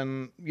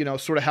and you know,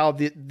 sort of how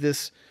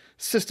this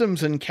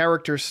systems and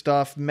character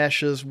stuff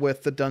meshes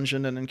with the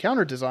dungeon and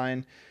encounter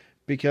design.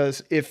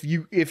 Because if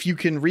you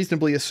can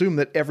reasonably assume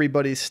that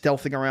everybody's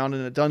stealthing around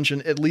in a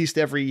dungeon at least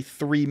every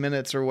 3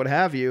 minutes or what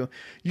have you,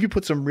 you can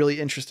put some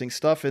really interesting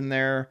stuff in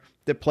there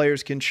that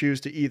players can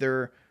choose to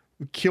either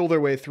kill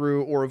their way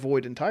through or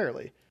avoid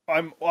entirely.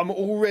 I'm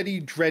already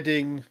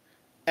dreading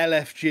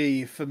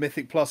LFG for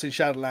Mythic Plus in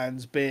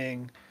Shadowlands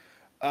being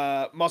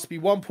must be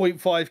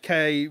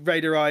 1.5k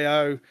Raider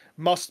IO,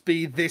 must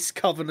be this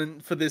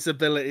covenant for this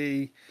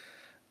ability.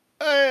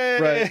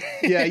 Right.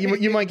 Yeah,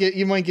 you might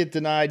get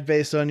denied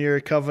based on your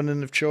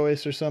covenant of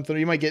choice or something. Or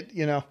you might get,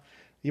 you know,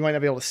 you might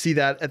not be able to see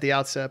that at the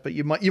outset, but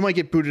you might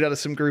get booted out of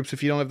some groups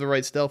if you don't have the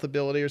right stealth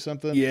ability or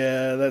something.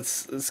 Yeah,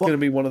 that's going to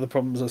be one of the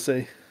problems I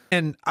see.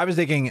 And I was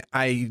thinking,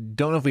 I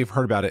don't know if we've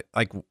heard about it.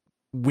 Like,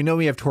 we know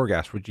we have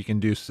Torghast, which you can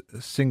do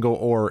single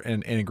or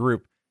in a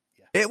group.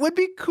 It would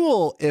be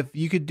cool if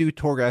you could do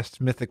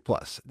Torghast Mythic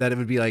Plus. That it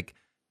would be like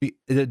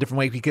a different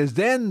way, because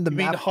then the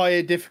map...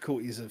 higher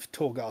difficulties of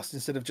Torghast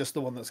instead of just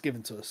the one that's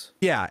given to us.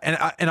 Yeah,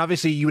 and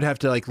obviously you would have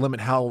to like limit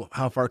how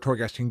far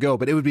Torghast can go,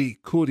 but it would be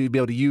cool to be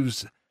able to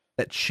use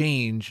that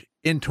change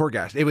in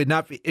Torghast. It would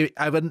not be.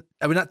 I would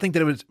not think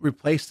that it would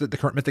replace the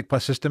current Mythic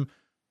Plus system,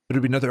 but it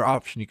would be another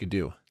option you could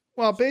do.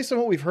 Well, based on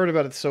what we've heard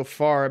about it so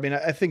far, I mean,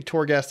 I think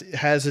Torghast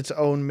has its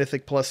own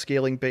Mythic Plus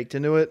scaling baked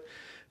into it,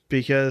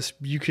 because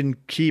you can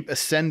keep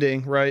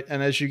ascending, right?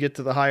 And as you get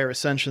to the higher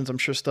ascensions, I'm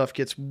sure stuff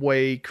gets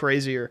way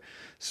crazier.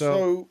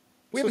 So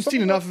we haven't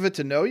seen enough of it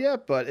to know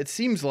yet, but it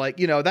seems like,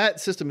 you know, that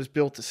system is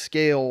built to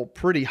scale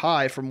pretty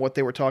high from what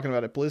they were talking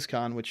about at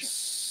BlizzCon, which...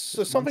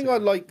 So something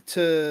I'd like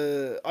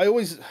to...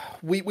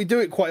 We do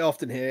it quite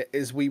often here,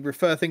 is we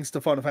refer things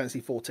to Final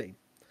Fantasy XIV.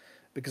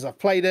 Because I've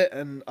played it,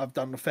 and I've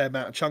done a fair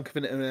amount of chunk of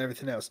it and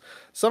everything else.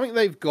 Something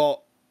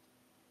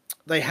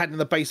they had in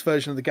the base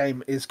version of the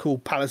game is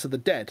called Palace of the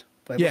Dead.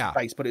 Yeah,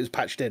 base, but it was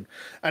patched in,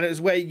 and it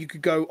was where you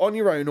could go on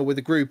your own or with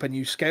a group, and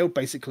you scaled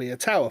basically a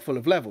tower full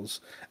of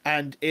levels,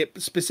 and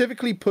it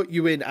specifically put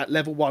you in at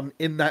level 1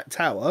 in that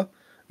tower,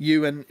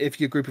 you and if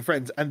your group of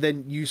friends, and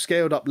then you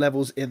scaled up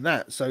levels in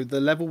that. So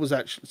the level was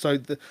actually, so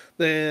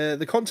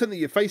the content that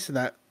you're facing,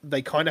 that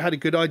they kind of had a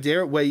good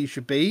idea at where you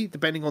should be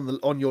depending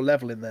on your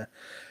level in there.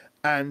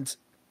 And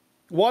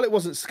while it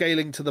wasn't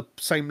scaling to the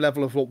same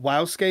level of what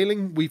WoW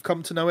scaling we've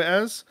come to know it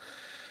as,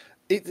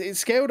 it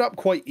scaled up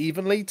quite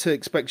evenly to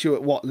expect you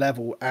at what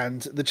level,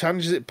 and the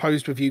challenges it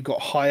posed with you got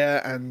higher,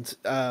 and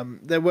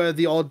there were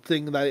the odd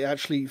thing that it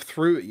actually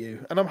threw at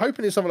you. And I'm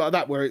hoping it's something like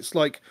that, where it's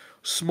like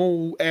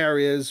small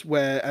areas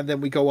and then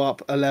we go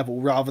up a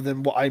level, rather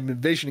than what I'm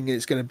envisioning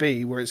it's going to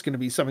be, where it's going to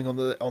be something on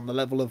the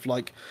level of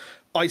like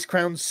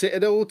Icecrown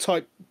Citadel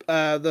type,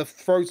 the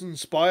Frozen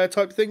Spire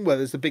type thing, where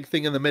there's the big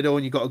thing in the middle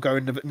and you got to go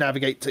and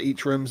navigate to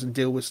each rooms and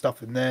deal with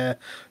stuff in there,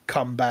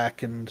 come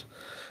back, and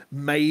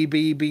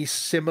maybe be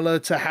similar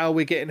to how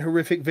we're getting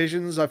Horrific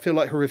Visions. I feel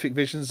like Horrific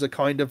Visions are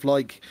kind of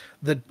like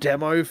the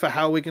demo for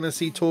how we're going to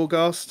see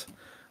Torghast.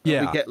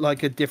 Yeah. We get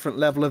like a different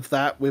level of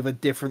that with a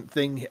different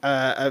thing,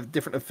 a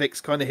different effects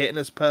kind of hitting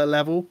us per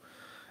level,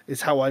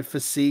 is how I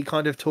foresee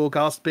kind of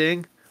Torghast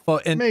being.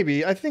 Well, and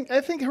Maybe. I think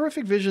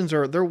Horrific Visions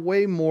they're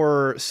way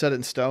more set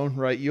in stone,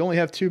 right? You only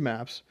have 2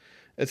 maps.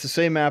 It's the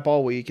same map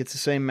all week. It's the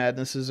same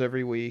madnesses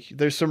every week.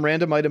 There's some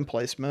random item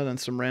placement and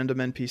some random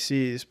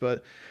NPCs,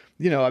 but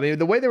I mean,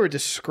 the way they were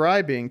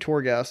describing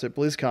Torghast at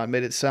BlizzCon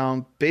made it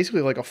sound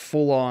basically like a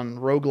full-on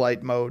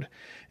roguelite mode.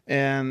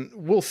 And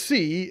we'll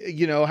see,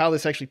 how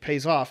this actually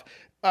pays off.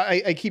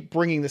 I keep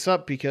bringing this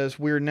up because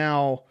we're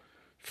now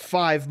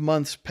 5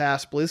 months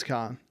past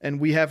BlizzCon, and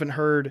we haven't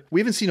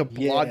seen a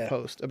blog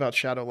post about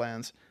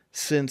Shadowlands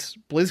since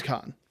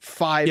BlizzCon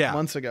 5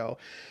 months ago.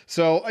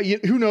 So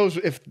who knows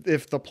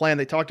if the plan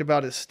they talked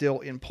about is still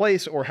in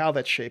place or how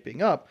that's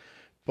shaping up.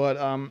 But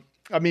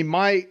I mean,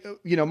 my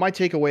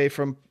takeaway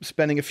from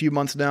spending a few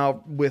months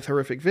now with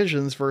Horrific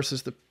Visions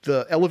versus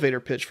the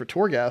elevator pitch for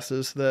Torghast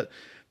is that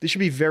they should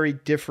be very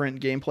different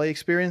gameplay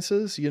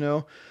experiences.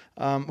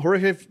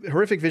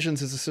 Horrific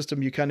Visions is a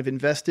system you kind of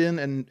invest in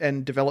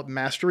and develop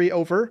mastery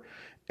over,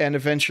 and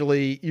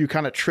eventually you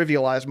kind of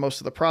trivialize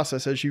most of the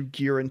process as you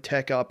gear and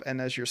tech up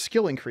and as your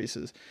skill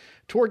increases.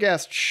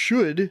 Torghast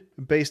should,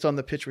 based on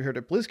the pitch we heard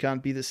at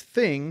BlizzCon, be this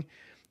thing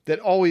that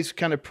always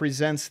kind of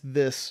presents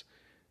this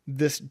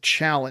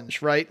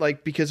challenge, right?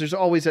 Like, because there's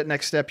always that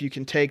next step you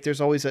can take.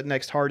 There's always that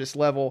next hardest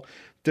level.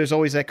 There's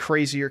always that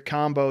crazier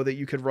combo that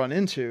you could run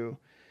into.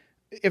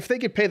 If they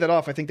could pay that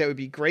off, I think that would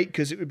be great,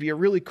 because it would be a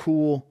really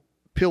cool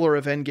pillar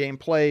of endgame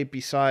play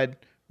beside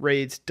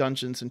raids,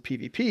 dungeons, and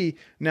PvP.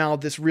 Now,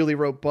 this really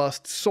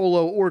robust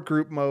solo or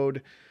group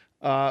mode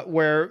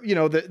where,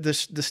 the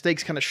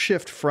stakes kind of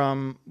shift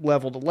from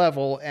level to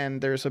level, and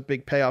there's a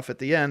big payoff at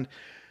the end.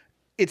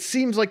 It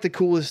seems like the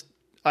coolest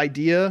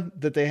idea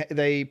that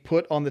they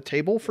put on the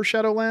table for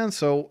Shadowlands.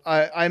 So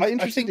I'm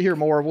interested to hear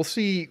more. We'll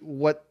see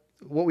what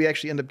we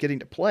actually end up getting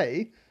to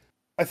play.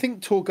 I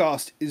think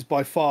Torghast is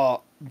by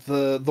far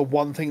the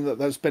one thing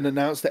that's been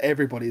announced that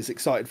everybody is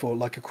excited for,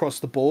 like across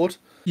the board.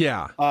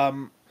 Yeah.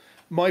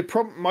 My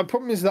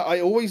problem is that I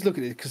always look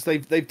at it because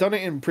they've done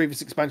it in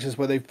previous expansions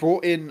where they've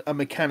brought in a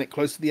mechanic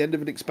close to the end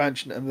of an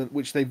expansion and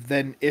which they've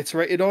then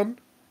iterated on,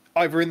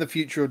 either in the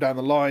future or down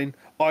the line.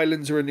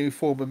 Islands are a new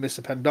form of Mists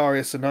of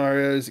Pandaria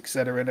scenarios,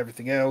 etc., and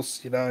everything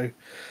else, and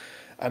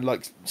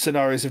like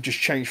scenarios have just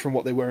changed from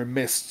what they were in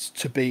Mists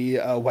to be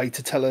a way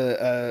to tell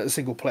a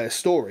single player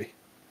story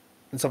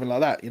and something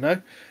like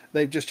that.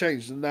 They've just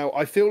changed. And now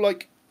I feel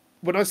like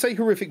when I say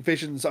Horrific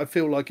Visions, I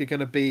feel like are going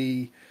to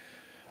be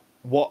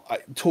what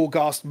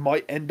Torghast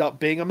might end up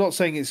being. I'm not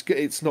saying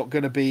it's not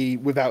going to be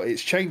without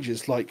its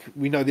changes. Like,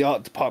 we know the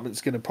art department's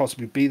going to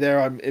possibly be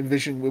there. I'm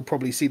envisioning we'll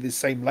probably see the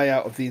same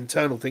layout of the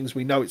internal things.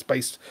 We know it's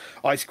based,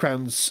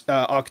 Icecrown's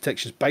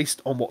architecture is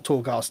based on what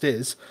Torghast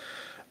is.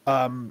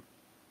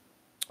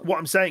 What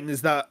I'm saying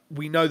is that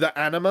we know that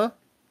Anima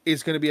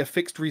is going to be a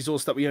fixed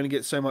resource that we only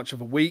get so much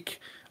of a week.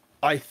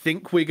 I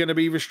think we're going to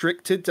be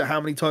restricted to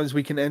how many times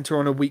we can enter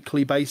on a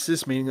weekly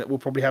basis, meaning that we'll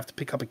probably have to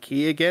pick up a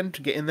key again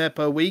to get in there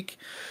per week.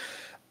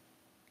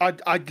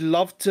 I'd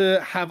love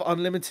to have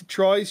unlimited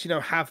tries,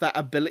 have that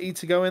ability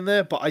to go in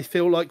there, but I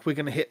feel like we're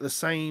going to hit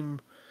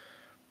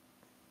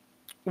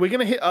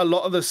a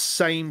lot of the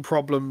same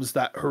problems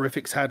that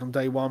Horrific's had on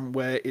day one,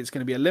 where it's going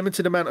to be a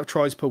limited amount of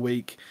tries per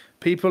week.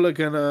 People are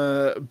going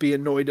to be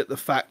annoyed at the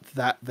fact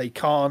that they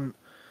can't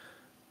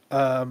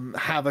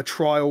have a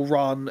trial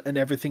run and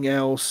everything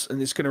else,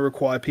 and it's going to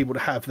require people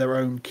to have their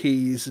own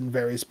keys and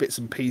various bits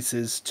and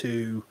pieces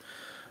to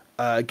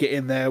get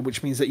in there,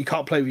 which means that you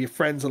can't play with your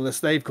friends unless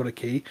they've got a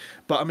key.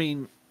 But I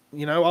mean,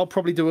 I'll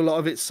probably do a lot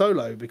of it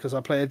solo because I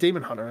play a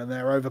Demon Hunter and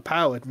they're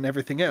overpowered and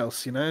everything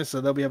else,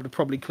 so they'll be able to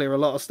probably clear a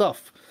lot of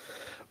stuff.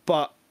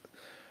 But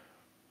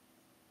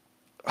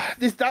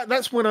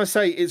that's when I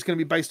say it's going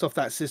to be based off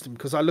that system,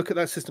 because I look at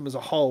that system as a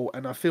whole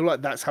and I feel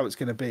like that's how it's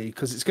going to be,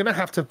 because it's going to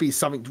have to be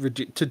something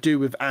to do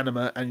with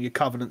Anima and your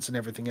covenants and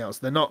everything else.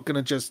 They're not going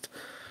to just,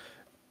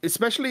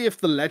 especially if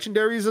the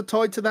legendaries are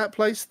tied to that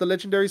place, the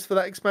legendaries for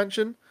that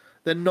expansion,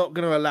 they're not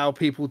going to allow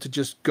people to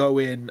just go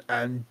in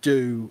and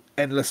do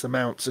endless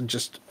amounts and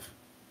just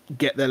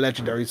get their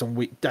legendaries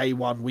on day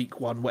one,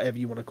 week one, whatever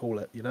you want to call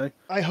it,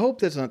 I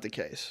hope that's not the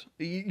case.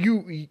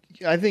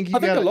 I think you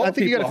got a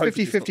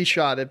 50-50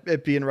 shot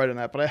at being right on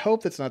that, but I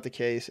hope that's not the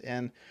case.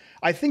 And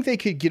I think they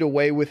could get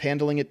away with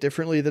handling it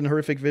differently than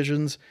Horrific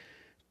Visions,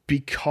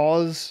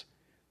 because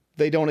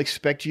they don't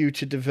expect you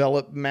to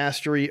develop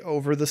mastery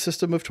over the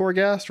system of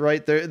Torghast,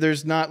 right?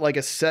 There's not like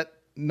a set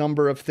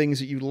number of things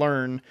that you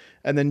learn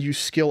and then you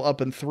skill up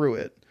and through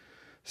it.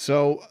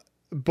 So,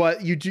 but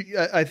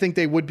I think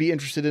they would be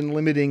interested in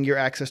limiting your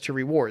access to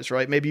rewards,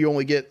 right? Maybe you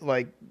only get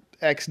like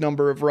X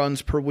number of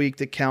runs per week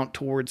that count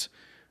towards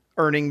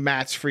earning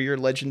mats for your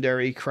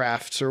legendary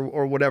crafts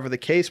or whatever the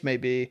case may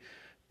be.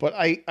 But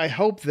I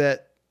hope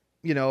that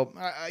you know,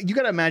 you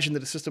got to imagine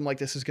that a system like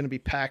this is going to be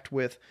packed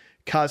with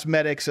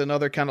cosmetics and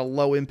other kind of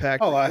low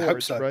impact. Oh, rewards, I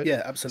hope so. Right?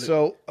 Yeah, absolutely.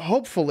 So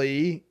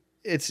hopefully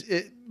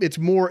it's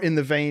more in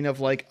the vein of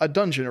like a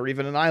dungeon or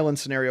even an island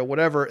scenario,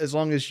 whatever. As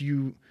long as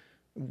you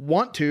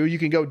want to, you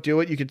can go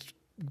do it. You could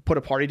put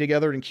a party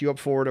together and queue up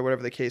for it or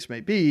whatever the case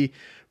may be.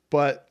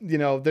 But you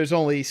know, there's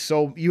only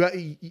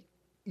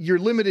you're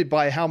limited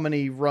by how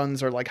many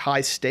runs are like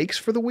high stakes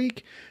for the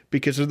week,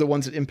 because they're the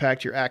ones that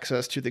impact your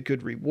access to the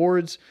good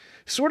rewards.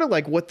 Sort of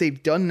like what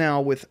they've done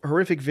now with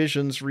Horrific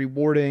Visions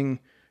rewarding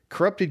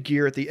corrupted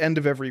gear at the end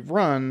of every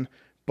run,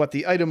 but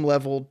the item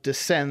level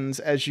descends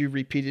as you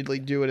repeatedly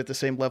do it at the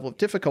same level of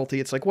difficulty.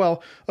 It's like,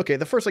 well, okay,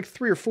 the first like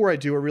 3 or 4 I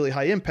do are really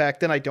high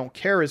impact, then I don't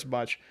care as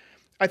much.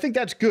 I think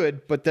that's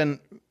good, but then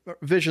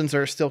Visions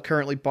are still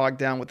currently bogged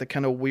down with the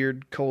kind of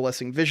weird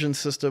coalescing vision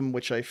system,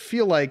 which I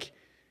feel like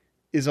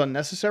is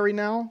unnecessary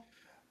now.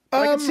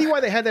 But I can see why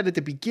they had that at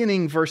the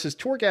beginning versus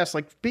Torghast,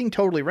 like being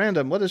totally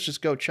random. Let us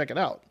just go check it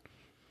out.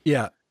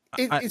 Yeah.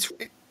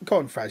 Go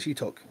on, Fraz, you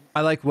talk. I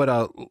like what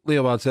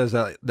Leowild says,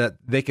 that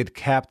they could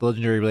cap the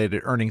legendary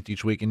related earnings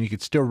each week, and you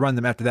could still run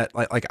them after that,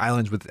 like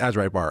Islands with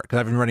Azurite Bar, because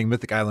I've been running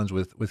Mythic Islands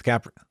with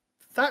cap.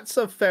 That's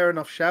a fair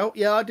enough shout.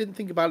 Yeah, I didn't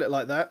think about it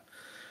like that.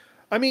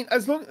 I mean,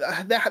 as long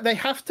they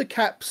have to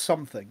cap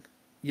something,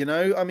 you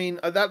know. I mean,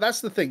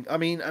 that's the thing. I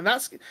mean, and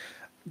that's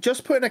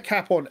just putting a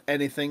cap on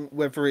anything,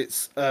 whether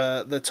it's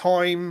the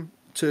time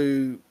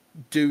to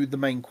do the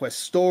main quest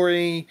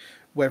story,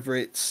 whether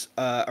it's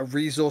a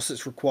resource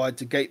that's required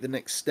to gate the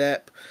next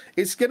step.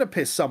 It's gonna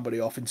piss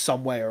somebody off in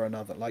some way or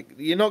another. Like,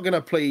 you're not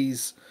gonna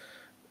please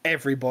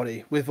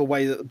everybody with the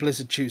way that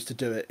Blizzard choose to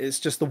do it. It's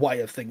just the way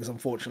of things,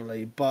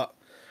 unfortunately. But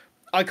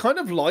I kind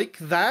of like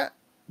that.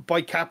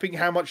 By capping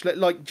how much,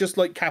 like just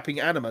like capping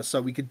anima,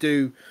 so we could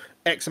do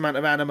X amount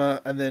of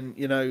anima and then,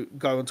 you know,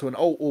 go onto an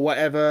alt or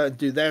whatever and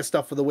do their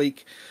stuff for the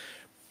week.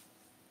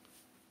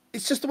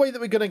 It's just the way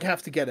that we're going to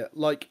have to get it.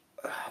 Like,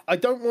 I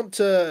don't want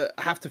to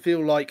have to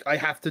feel like I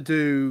have to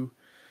do,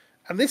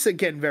 and this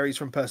again varies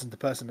from person to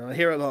person, and I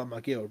hear it a lot in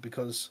my guild,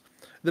 because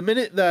the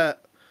minute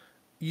that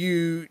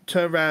you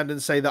turn around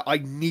and say that I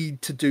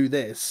need to do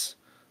this,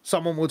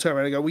 someone will turn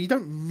around and go, well, you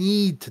don't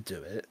need to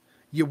do it.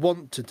 You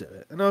want to do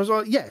it. And I was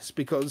like, yes,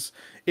 because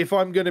if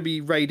I'm going to be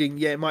raiding,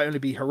 yeah, it might only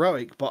be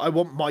heroic, but I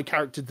want my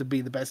character to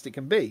be the best it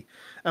can be.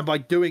 And by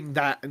doing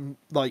that and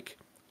like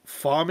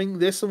farming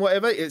this and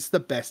whatever, it's the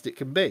best it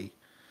can be.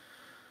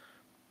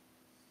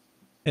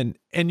 And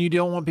you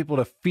don't want people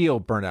to feel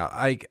burnt out.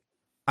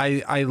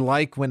 I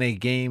like when a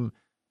game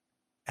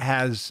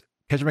has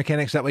catcher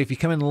mechanics, that way if you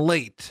come in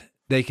late,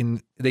 they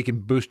can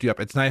boost you up.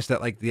 It's nice that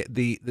like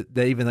the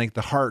even like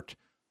the heart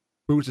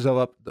boosts itself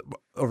up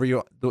over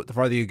you the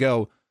farther you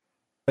go,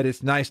 but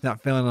it's nice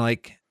not feeling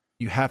like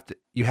you have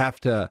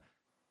to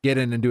get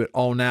in and do it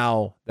all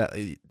now. That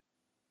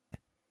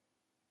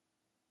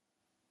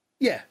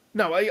yeah,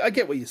 no, I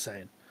get what you're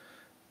saying.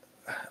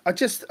 I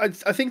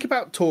think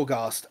about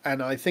Torghast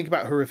and I think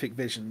about Horrific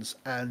Visions,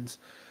 and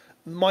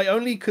my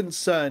only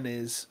concern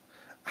is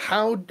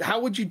how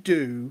would you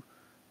do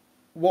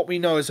what we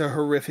know as a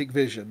Horrific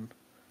Vision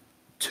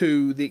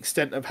to the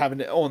extent of having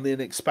it on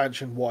an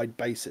expansion wide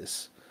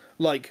basis.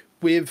 Like,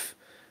 if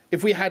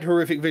we had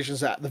Horrific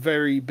Visions at the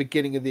very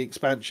beginning of the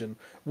expansion,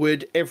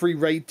 would every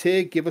raid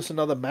tier give us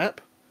another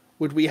map?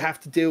 Would we have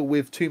to deal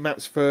with 2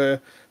 maps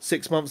for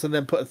 6 months and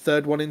then put a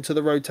third one into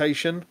the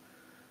rotation?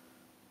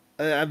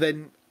 And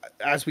then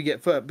as we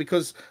get further,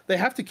 because they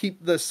have to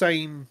keep the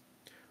same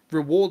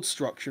reward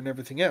structure and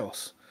everything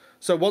else.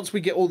 So once we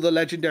get all the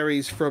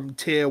legendaries from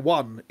tier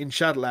 1 in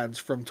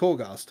Shadowlands from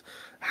Torghast,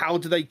 how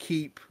do they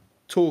keep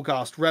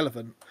Torghast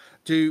relevant?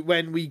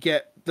 When we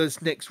get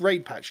this next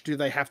raid patch, do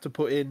they have to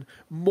put in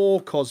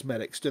more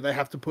cosmetics? Do they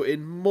have to put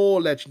in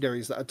more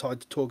legendaries that are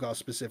tied to Torghast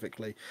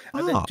specifically?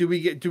 And then do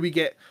we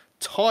get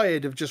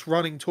tired of just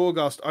running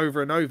Torghast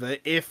over and over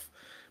if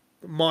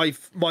my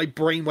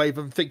brainwave,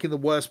 I'm thinking the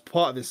worst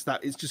part of this,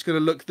 that it's just going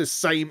to look the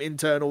same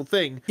internal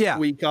thing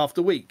week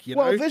after week, you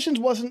know? Well, Visions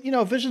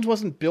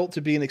wasn't built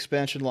to be an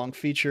expansion long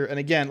feature. And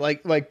again,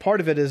 like part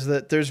of it is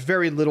that there's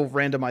very little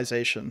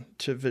randomization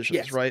to Visions,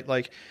 yes. Right?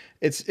 Like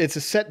it's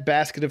a set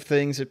basket of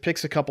things. It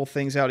picks a couple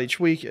things out each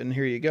week and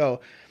here you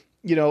go.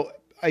 You know,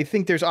 I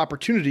think there's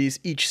opportunities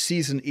each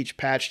season, each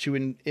patch to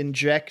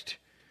inject,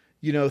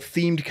 you know,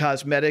 themed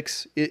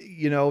cosmetics,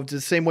 you know,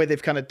 the same way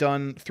they've kind of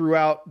done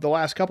throughout the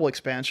last couple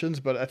expansions.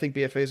 But I think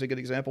BFA is a good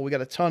example. We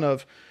got a ton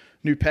of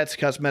new pets,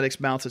 cosmetics,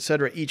 mounts,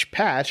 etc. each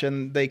patch,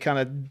 and they kind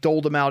of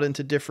doled them out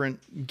into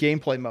different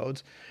gameplay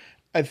modes.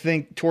 I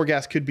think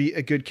Torghast could be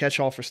a good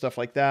catch-all for stuff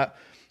like that.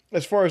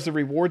 As far as the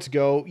rewards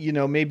go, you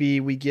know, maybe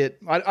we get,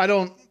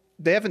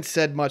 they haven't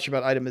said much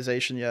about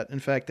itemization yet. In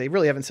fact, they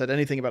really haven't said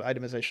anything about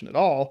itemization at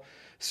all.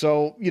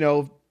 So, you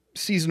know,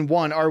 season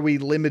 1, are we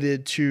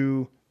limited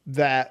to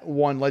that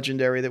one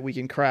legendary that we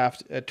can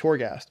craft at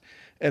Torghast?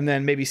 And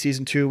then maybe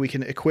season 2, we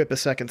can equip a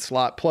second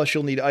slot. Plus,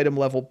 you'll need item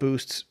level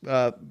boosts,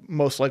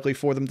 most likely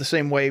for them, the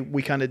same way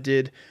we kind of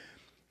did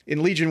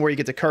in Legion where you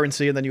get the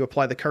currency and then you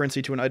apply the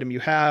currency to an item you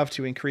have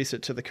to increase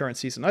it to the current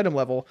season item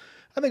level.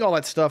 I think all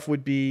that stuff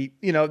would be,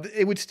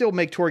 it would still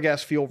make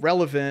Torghast feel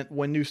relevant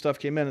when new stuff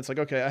came in. It's like,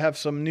 okay, I have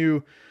some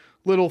new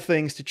little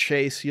things to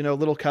chase,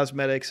 little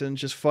cosmetics and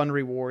just fun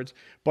rewards.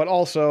 But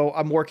also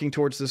I'm working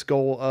towards this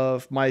goal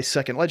of my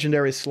second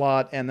legendary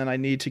slot, and then I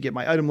need to get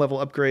my item level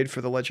upgrade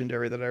for the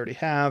legendary that I already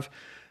have.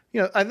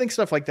 I think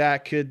stuff like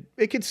that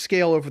could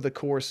scale over the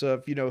course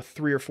of,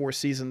 3 or 4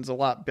 seasons a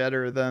lot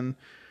better than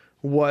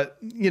what,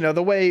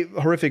 the way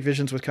Horrific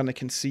Visions was kind of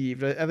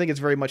conceived. I think it's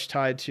very much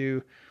tied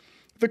to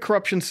the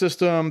corruption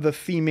system, the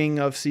theming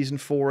of season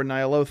 4 in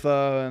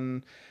Nyalotha,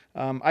 and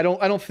I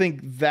don't think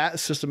that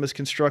system as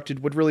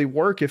constructed would really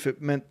work if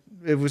it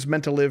was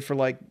meant to live for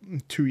like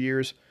 2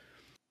 years.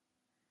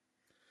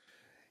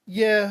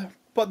 Yeah,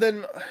 but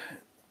then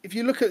if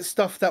you look at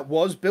stuff that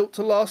was built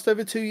to last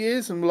over 2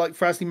 years, and like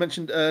Frasley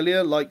mentioned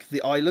earlier, like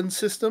the island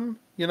system,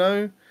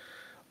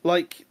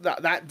 like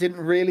that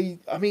didn't really.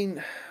 I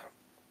mean,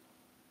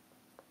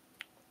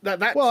 it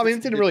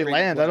didn't really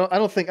land. Work. I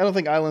don't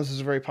think islands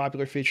is a very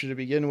popular feature to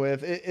begin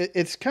with.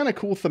 It's kind of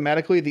cool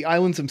thematically. The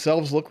islands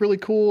themselves look really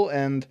cool,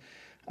 and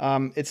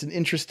it's an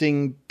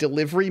interesting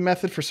delivery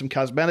method for some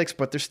cosmetics,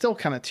 but they're still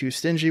kind of too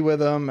stingy with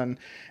them. And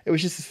it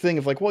was just this thing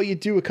of like, well, you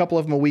do a couple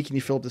of them a week and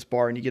you fill up this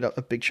bar and you get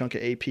a big chunk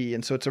of AP,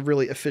 and so it's a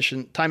really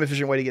time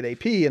efficient way to get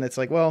AP. And it's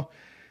like, well,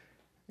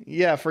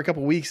 yeah, for a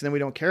couple of weeks and then we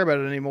don't care about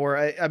it anymore.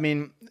 I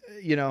mean,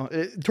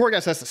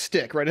 Torghast has to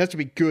stick, right? It has to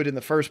be good in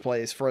the first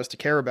place for us to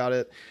care about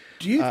it.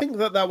 Do you think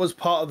that was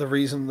part of the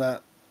reason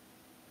that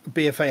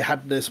BFA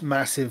had this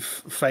massive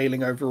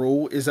failing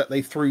overall, is that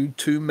they threw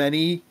too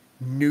many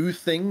new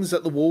things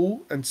at the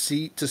wall and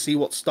see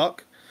what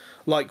stuck?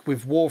 Like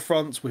with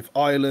Warfronts, with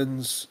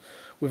Islands,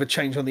 with a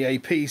change on the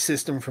AP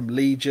system from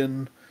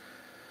Legion.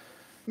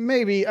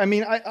 Maybe. I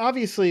mean,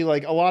 obviously,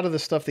 like a lot of the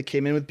stuff that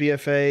came in with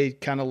BFA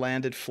kind of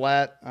landed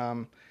flat.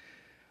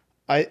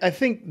 I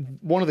think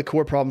one of the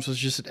core problems was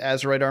just that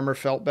Azerite armor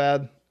felt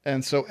bad.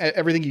 And so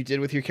everything you did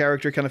with your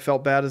character kind of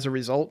felt bad as a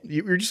result.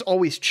 You're just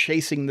always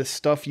chasing the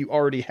stuff you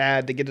already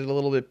had to get it a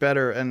little bit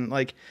better. And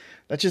like,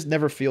 that just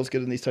never feels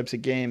good in these types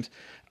of games.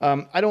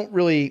 I don't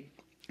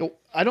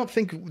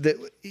think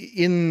that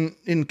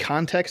in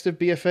context of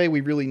BFA,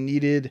 we really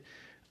needed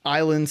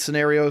island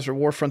scenarios or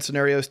Warfront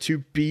scenarios to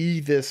be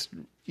this,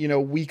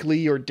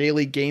 weekly or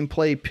daily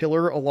gameplay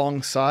pillar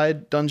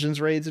alongside dungeons,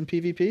 raids, and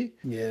PvP.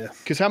 Yeah.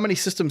 Because how many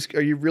systems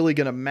are you really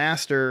going to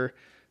master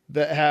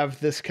that have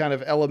this kind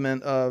of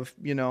element of,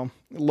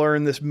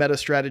 learn this meta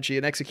strategy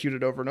and execute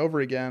it over and over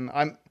again?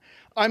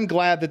 I'm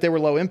glad that they were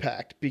low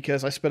impact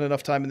because I spent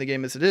enough time in the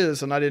game as it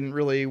is, and I didn't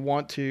really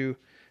want to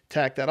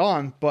tack that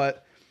on.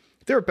 But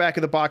they were back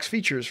of the box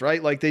features,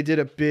 right? Like they did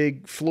a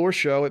big floor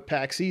show at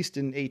PAX East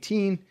in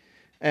 2018.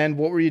 And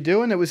what were you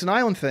doing? It was an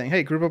island thing.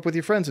 Hey, group up with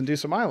your friends and do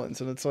some islands.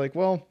 And it's like,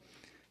 well,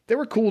 they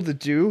were cool to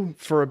do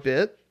for a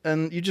bit,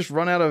 and you just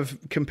run out of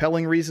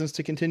compelling reasons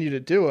to continue to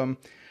do them.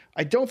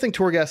 I don't think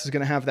Torghast is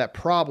going to have that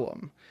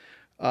problem.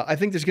 I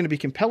think there's going to be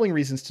compelling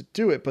reasons to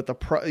do it, but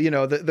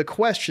the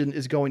question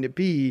is going to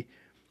be,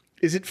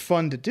 is it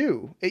fun to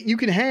do? You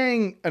can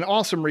hang an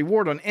awesome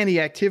reward on any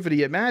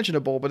activity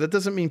imaginable, but that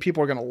doesn't mean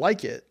people are going to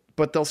like it.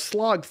 But they'll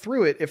slog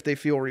through it if they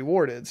feel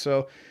rewarded.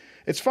 So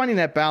it's finding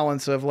that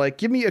balance of like,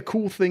 give me a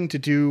cool thing to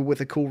do with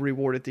a cool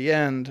reward at the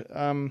end.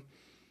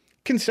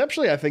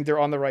 Conceptually, I think they're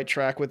on the right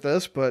track with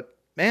this, but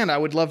man, I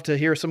would love to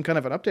hear some kind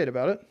of an update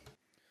about it.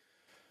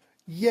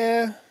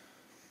 Yeah.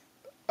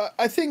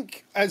 I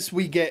think as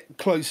we get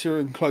closer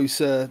and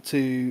closer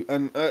to,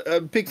 and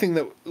a big thing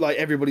that like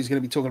everybody's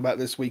going to be talking about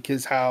this week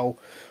is how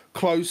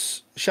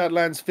close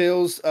Shadowlands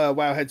feels.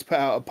 Wowhead's put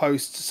out a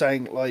post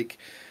saying like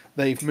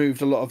they've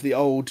moved a lot of the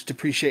old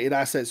depreciated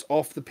assets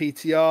off the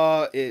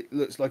PTR. It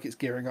looks like it's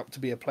gearing up to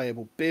be a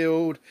playable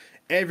build.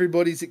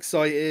 Everybody's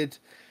excited.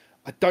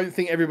 I don't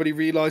think everybody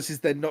realizes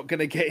they're not going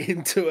to get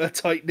into a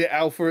tight-knit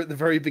alpha at the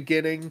very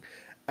beginning.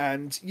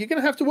 And you're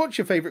going to have to watch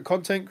your favorite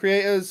content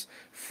creators,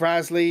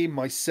 Frasley,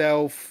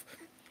 myself,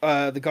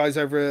 the guys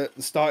over at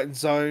the Starting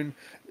Zone,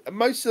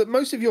 most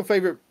of your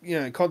favorite,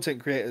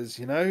 content creators,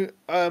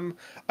 I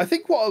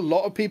think what a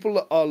lot of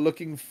people are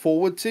looking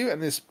forward to,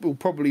 and this will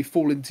probably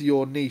fall into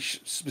your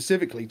niche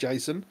specifically,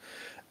 Jason,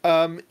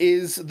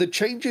 is the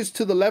changes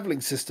to the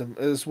leveling system,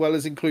 as well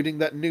as including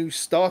that new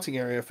starting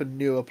area for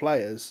newer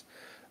players.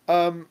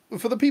 For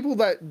the people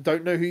that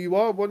don't know who you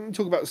are, why don't you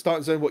talk about the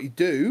Starting Zone, what you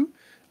do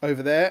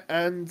over there,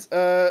 and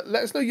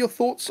let us know your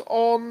thoughts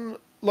on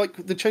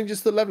like the changes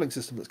to the leveling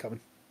system that's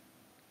coming.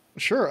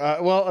 Sure.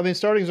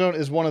 Starting Zone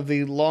is one of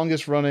the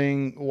longest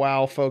running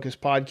WoW-focused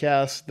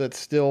podcasts that's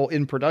still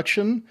in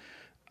production.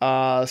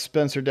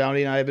 Spencer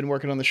Downey and I have been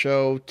working on the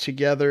show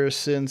together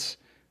since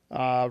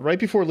right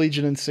before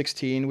Legion in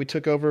 2016. We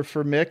took over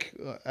for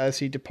Mick as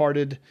he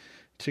departed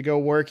to go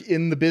work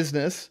in the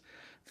business.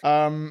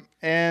 It's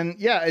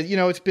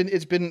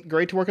been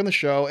great to work on the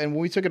show. And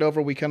when we took it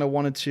over, we kind of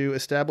wanted to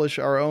establish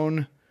our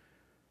own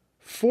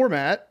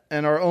format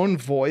and our own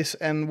voice.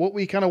 And what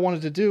we kind of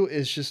wanted to do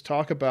is just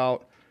talk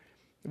about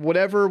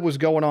whatever was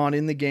going on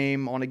in the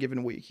game on a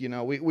given week. You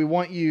know, we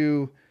want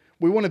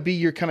to be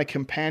your kind of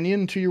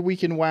companion to your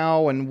week in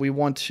WoW, and we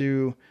want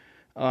to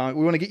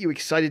get you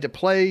excited to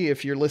play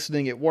if you're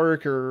listening at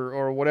work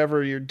or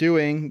whatever you're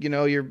doing. You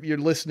know, you're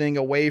listening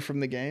away from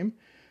the game.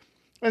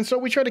 And so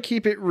we try to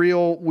keep it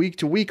real week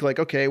to week. Like,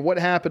 okay, what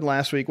happened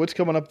last week? What's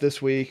coming up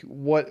this week?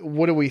 What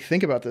do we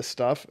think about this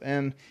stuff?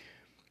 And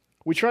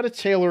we try to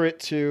tailor it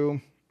to,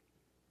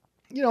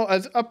 you know,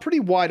 as a pretty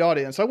wide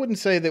audience. I wouldn't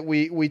say that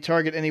we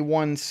target any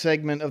one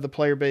segment of the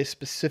player base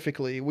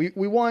specifically. We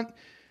want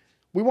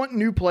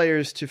new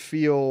players to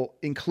feel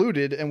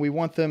included, and we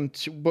want them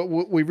to, but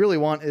what we really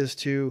want is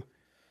to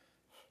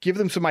give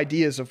them some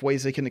ideas of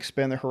ways they can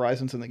expand their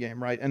horizons in the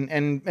game, right?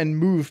 And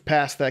move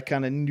past that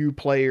kind of new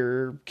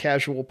player,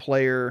 casual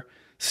player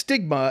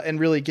stigma and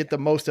really get the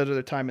most out of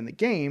their time in the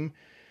game.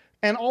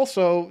 And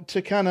also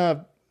to kind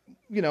of,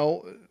 you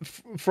know,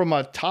 from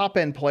a top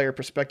end player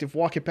perspective,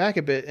 walk it back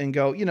a bit and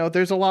go, you know,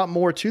 there's a lot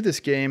more to this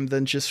game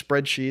than just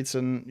spreadsheets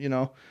and, you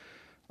know,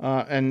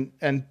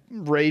 and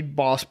raid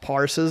boss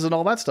parses and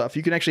all that stuff.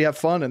 You can actually have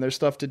fun, and there's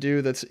stuff to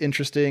do that's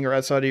interesting or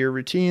outside of your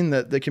routine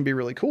that can be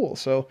really cool.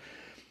 So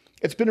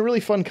it's been a really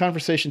fun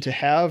conversation to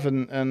have,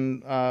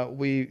 and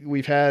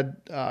we've had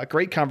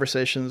great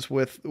conversations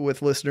with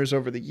listeners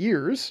over the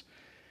years.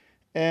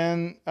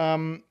 And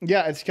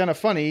yeah, it's kind of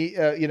funny,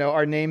 you know,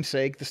 our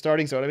namesake, The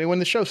Starting Zone. I mean, when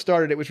the show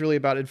started, it was really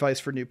about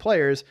advice for new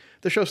players.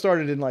 The show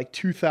started in like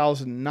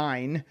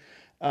 2009,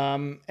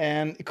 and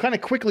it kind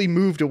of quickly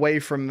moved away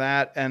from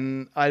that.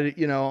 And I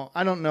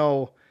don't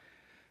know.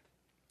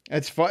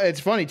 It's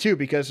funny too,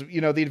 because,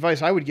 you know, the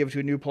advice I would give to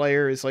a new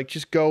player is like,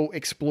 just go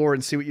explore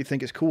and see what you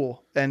think is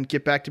cool and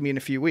get back to me in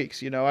a few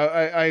weeks. You know,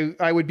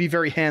 I would be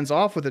very hands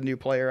off with a new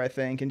player, I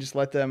think, and just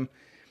let them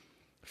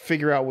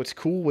figure out what's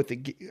cool with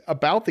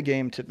about the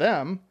game to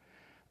them.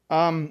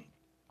 I'm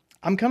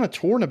kind of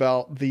torn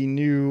about the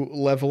new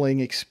leveling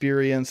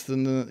experience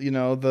and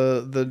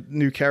the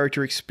new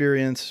character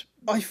experience.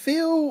 I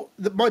feel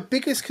that my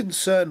biggest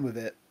concern with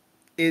it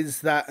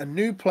is that a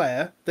new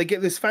player, they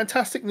get this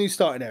fantastic new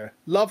starting area.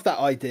 Love that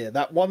idea.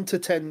 That 1 to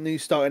 10 new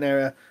starting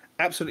area.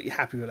 Absolutely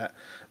happy with that.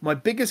 My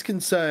biggest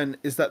concern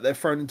is that they're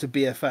thrown into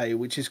BFA,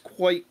 which is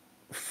quite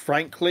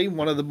frankly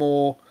one of the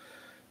more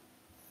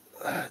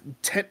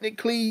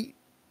technically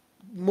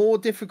more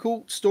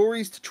difficult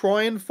stories to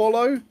try and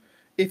follow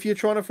if you're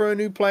trying to throw a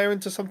new player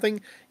into something.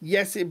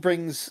 Yes, it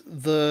brings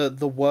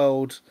the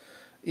world,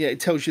 yeah, it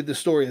tells you the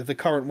story of the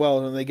current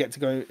world and they get to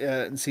go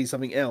and see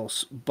something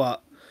else.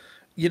 But,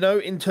 you know,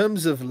 in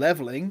terms of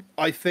leveling,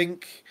 I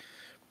think,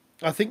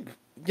 you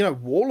know,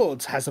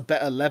 Warlords has a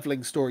better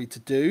leveling story to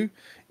do.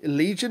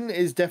 Legion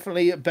is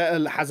definitely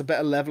has a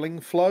better leveling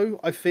flow,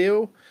 I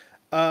feel.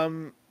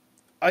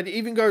 I'd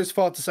even go as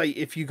far to say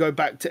if you go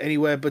back to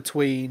anywhere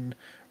between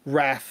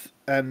Wrath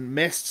and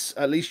Mists,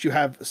 at least you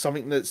have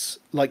something that's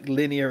like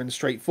linear and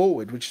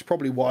straightforward, which is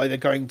probably why they're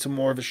going to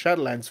more of a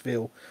Shadowlands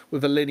feel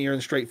with a linear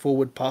and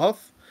straightforward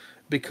path.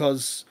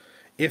 Because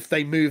if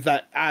they move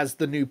that as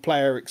the new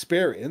player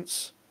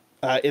experience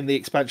in the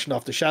expansion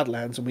after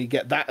Shadowlands, and we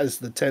get that as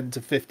the 10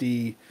 to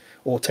 50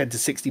 or 10 to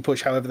 60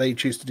 push, however they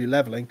choose to do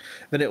leveling,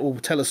 then it will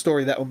tell a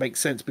story that will make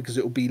sense because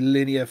it will be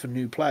linear for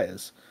new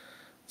players.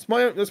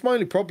 That's my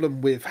only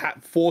problem with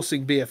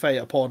forcing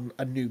BFA upon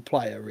a new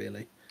player,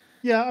 really.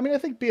 Yeah, I mean, I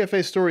think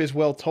BFA's story is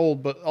well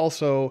told, but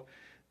also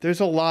there's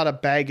a lot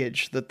of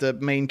baggage that the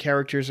main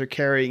characters are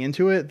carrying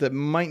into it that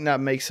might not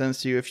make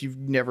sense to you if you've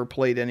never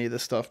played any of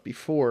this stuff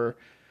before.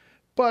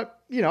 But,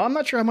 you know, I'm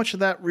not sure how much of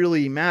that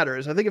really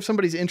matters. I think if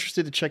somebody's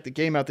interested to check the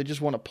game out, they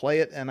just want to play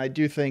it, and I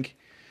do think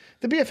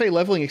the BFA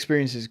leveling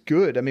experience is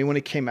good. I mean, when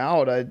it came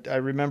out, I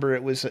remember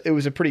it was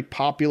a pretty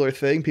popular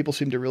thing. People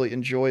seemed to really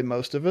enjoy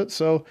most of it,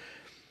 so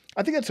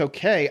I think that's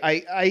okay.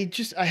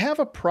 I have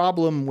a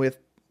problem with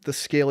the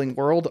scaling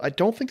world. I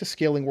don't think the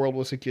scaling world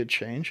was a good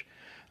change.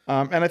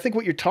 And I think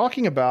what you're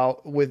talking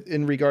about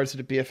in regards to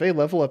the BFA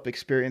level up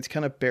experience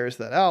kind of bears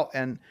that out.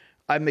 And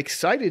I'm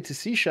excited to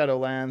see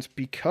Shadowlands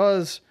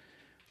because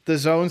the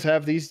zones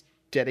have these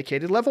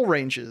dedicated level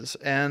ranges,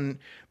 and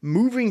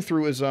moving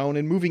through a zone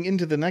and moving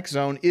into the next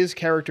zone is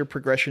character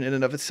progression in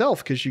and of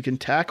itself, because you can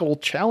tackle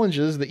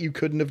challenges that you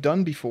couldn't have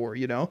done before,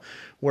 you know,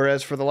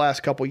 whereas for the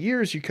last couple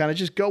years you kind of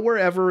just go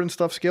wherever and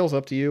stuff scales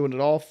up to you and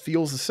it all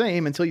feels the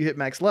same until you hit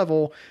max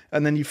level,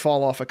 and then you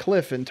fall off a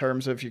cliff in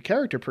terms of your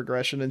character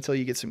progression until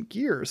you get some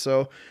gear.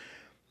 So,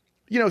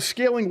 you know,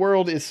 scaling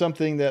world is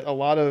something that a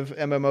lot of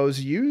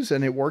MMOs use,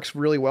 and it works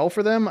really well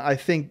for them. I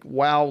think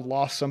WoW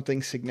lost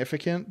something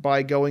significant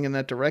by going in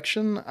that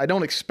direction. I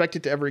don't expect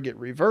it to ever get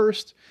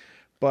reversed,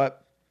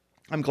 but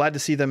I'm glad to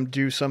see them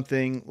do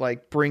something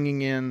like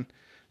bringing in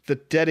the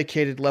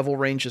dedicated level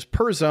ranges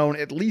per zone,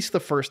 at least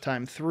the first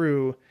time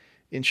through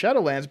in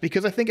Shadowlands,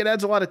 because I think it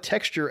adds a lot of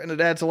texture and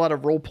it adds a lot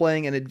of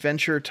role-playing and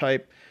adventure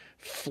type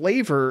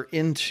flavor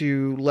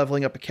into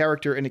leveling up a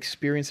character and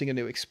experiencing a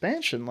new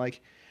expansion.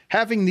 Like,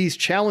 having these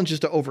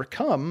challenges to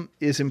overcome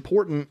is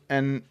important,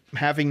 and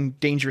having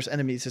dangerous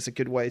enemies is a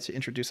good way to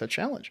introduce that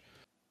challenge.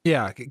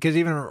 Yeah, because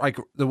even like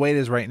the way it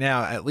is right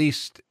now, at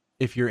least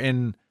if you're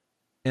in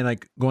and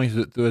like going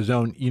through a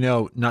zone, you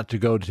know, not to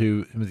go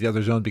to the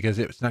other zone because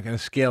it's not going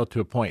to scale to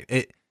a point.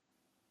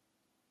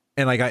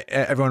 And like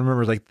everyone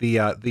remembers like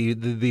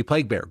the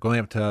plague bear going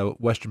up to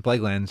Western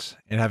Plaguelands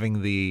and having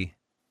or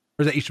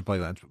is that Eastern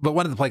Plaguelands? But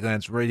one of the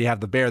Plaguelands where you have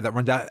the bear that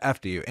runs out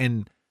after you,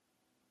 and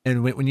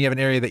when you have an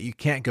area that you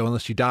can't go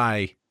unless you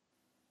die,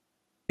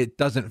 it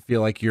doesn't feel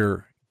like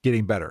you're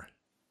getting better.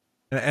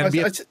 And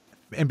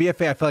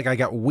BFA, I feel like I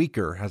got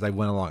weaker as I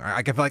went along.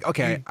 I feel like,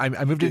 okay,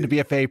 I moved into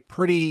BFA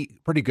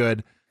pretty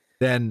good.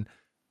 Then,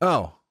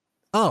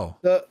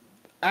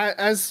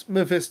 as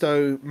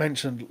Mephisto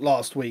mentioned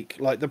last week,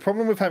 like the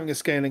problem with having a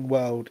scaling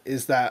world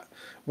is that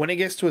when it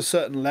gets to a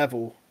certain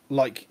level,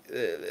 like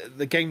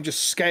the game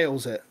just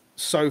scales it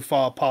so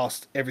far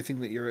past everything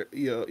that you're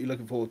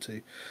looking forward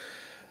to.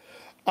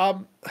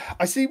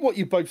 I see what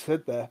you both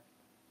said there.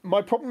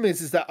 My problem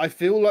is that I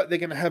feel like they're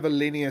going to have a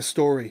linear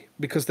story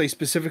because they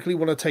specifically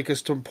want to take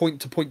us from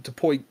point to point to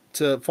point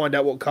to find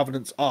out what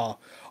covenants are.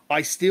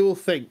 I still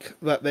think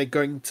that they're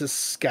going to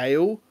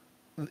scale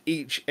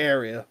each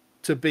area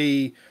to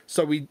be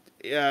so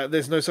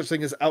there's no such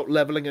thing as out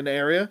leveling an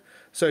area.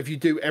 So if you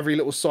do every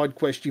little side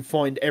quest, you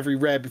find every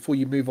rare before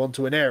you move on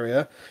to an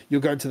area,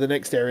 you'll go into the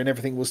next area and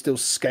everything will still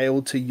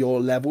scale to your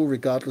level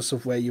regardless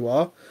of where you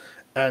are.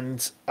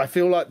 And I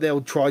feel like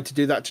they'll try to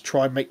do that to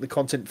try and make the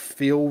content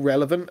feel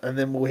relevant, and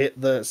then we'll hit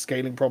the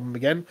scaling problem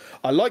again.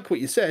 I like what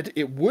you said.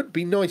 It would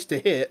be nice to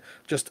hit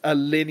just a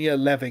linear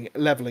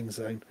leveling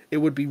zone. It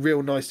would be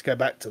real nice to go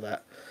back to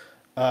that.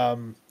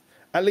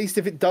 At least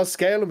if it does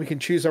scale and we can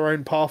choose our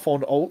own path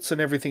on alts and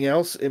everything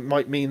else, it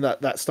might mean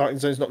that starting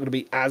zone is not going to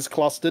be as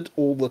clustered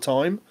all the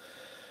time.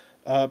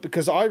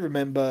 Because I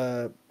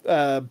remember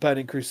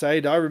Burning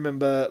Crusade. I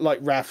remember like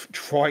Wrath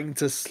trying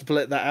to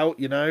split that out,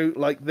 you know,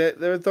 like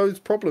there are those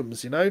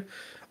problems, you know.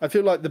 I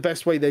feel like the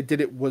best way they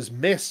did it was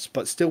Mist,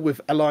 but still with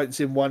Alliance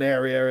in one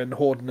area and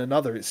Horde in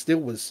another, it still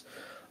was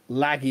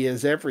laggy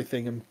as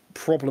everything and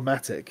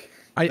problematic.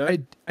 I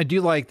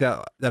do like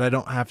that I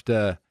don't have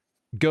to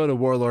go to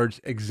Warlords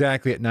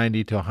exactly at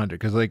 90 to 100,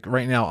 because like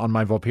right now on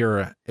my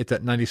Vulpera it's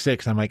at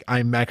 96. I'm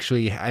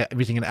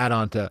using an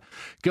add-on to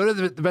go to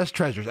the best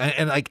treasures,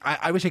 and like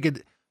I wish I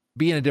could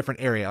be in a different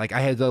area. Like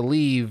I had to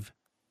leave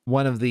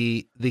one of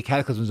the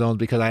Cataclysm zones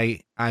because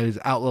I was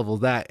out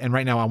leveled that, and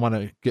right now I want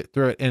to get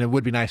through it, and it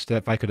would be nice to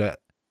if I could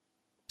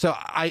so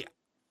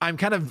I'm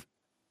kind of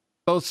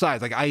both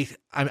sides. Like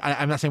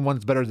I'm not saying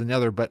one's better than the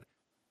other, but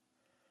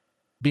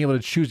being able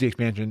to choose the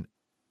expansion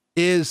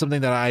is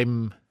something that I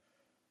am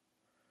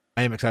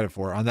excited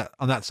for on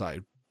that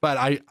side. But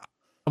I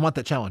want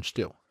that challenge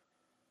too.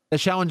 The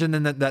challenge and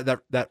then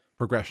that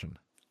progression.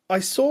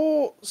 I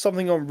saw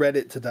something on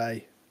Reddit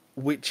today,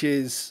 which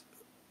is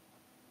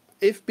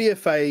if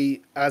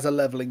BFA as a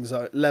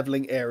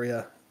leveling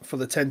area for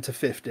the 10 to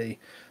 50,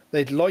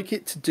 they'd like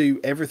it to do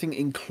everything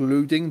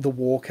including the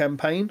war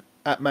campaign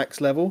at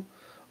max level.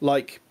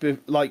 Like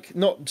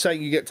not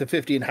saying you get to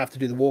 50 and have to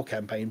do the war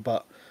campaign,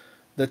 but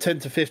the 10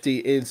 to 50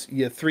 is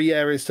your 3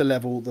 areas to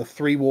level, the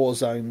 3 war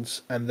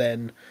zones, and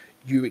then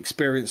you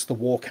experience the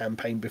war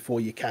campaign before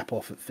you cap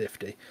off at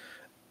 50.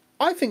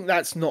 I think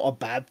that's not a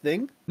bad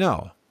thing.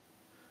 No.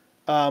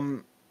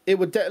 It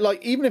would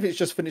even if it's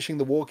just finishing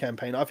the war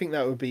campaign, I think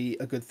that would be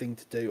a good thing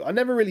to do. I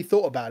never really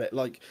thought about it,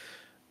 like,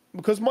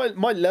 because my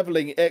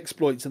leveling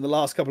exploits in the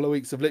last couple of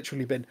weeks have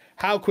literally been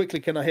how quickly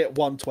can I hit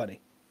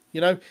 120.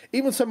 You know,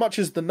 even so much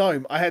as the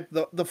gnome, I had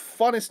the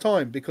funnest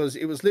time because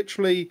it was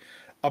literally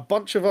a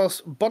bunch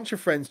of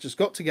friends just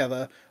got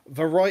together,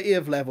 variety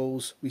of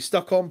levels. We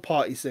stuck on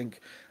Party Sync.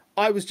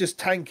 I was just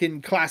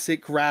tanking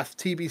classic Wrath,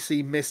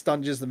 TBC, Mist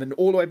Dungeons, them and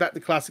all the way back to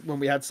classic when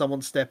we had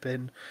someone step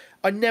in.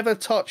 I never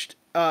touched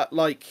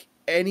like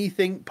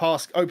anything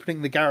past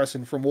opening the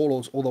garrison from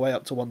Warlords all the way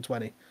up to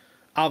 120,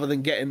 other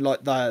than getting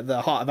like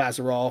the Heart of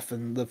Azeroth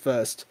and the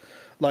first,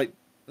 like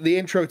the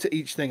intro to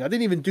each thing. I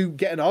didn't even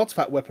get an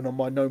artifact weapon on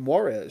my Gnome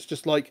Warrior. It's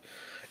just like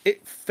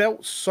it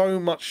felt so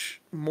much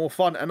more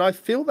fun, and I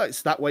feel that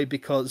it's that way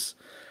because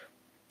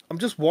I'm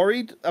just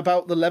worried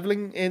about the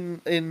leveling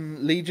in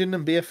Legion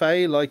and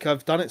BFA. Like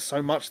I've done it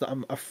so much that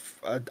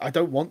I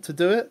don't want to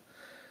do it.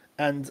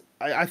 And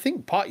I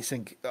think Party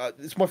Sync,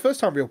 it's my first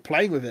time real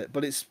playing with it,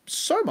 but it's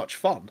so much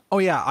fun. Oh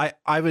yeah,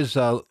 I was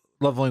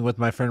leveling with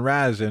my friend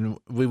Raz, and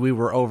we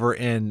were over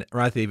in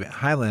Wrathy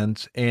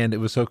Highlands, and it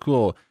was so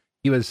cool.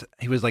 He was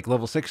like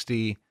level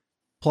 60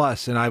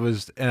 plus, and I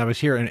was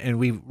here, and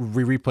we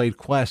replayed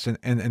quests,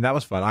 and that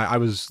was fun. I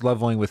was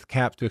leveling with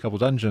Cap to a couple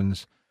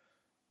dungeons,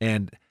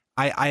 and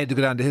I had to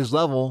go down to his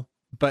level,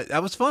 but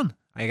that was fun.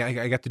 I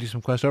got to do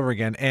some quests over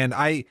again, and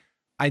I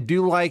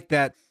do like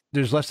that.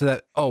 There's less of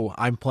that, oh,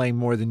 I'm playing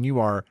more than you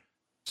are,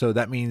 so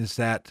that means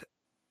that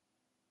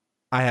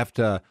I have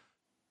to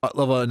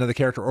level another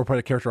character or put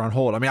a character on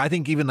hold. I mean, I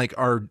think even like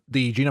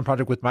the Genome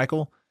Project with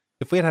Michael,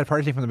 if we had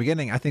Party Sync from the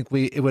beginning, I think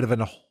it would have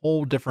been a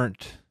whole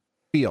different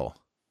feel.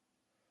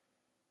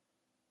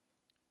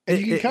 And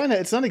you can kind of,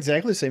 it's not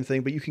exactly the same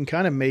thing, but you can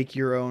kind of make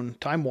your own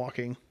time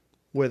walking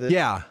with it.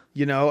 Yeah.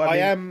 You know, I mean,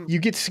 am- you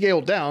get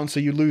scaled down, so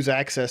you lose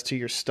access to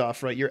your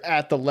stuff, right? You're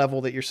at the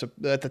level that you're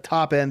at the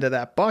top end of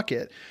that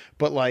bucket,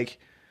 but like,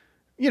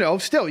 you know,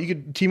 still you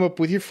could team up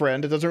with your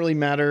friend. It doesn't really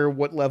matter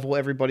what level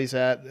everybody's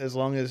at, as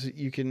long as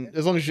you can,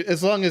 as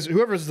long as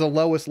whoever's the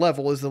lowest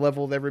level is the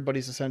level that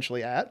everybody's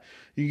essentially at.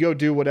 You go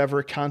do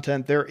whatever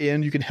content they're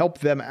in. You can help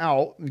them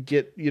out,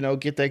 get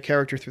that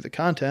character through the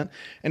content.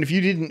 And if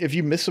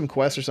you miss some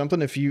quests or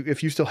something, if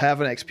you still have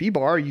an XP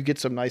bar, you get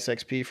some nice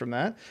XP from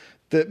that.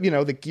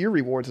 The gear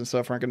rewards and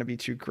stuff aren't going to be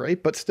too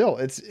great, but still,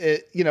 it's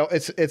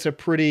a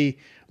pretty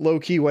low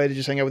key way to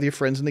just hang out with your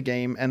friends in the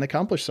game and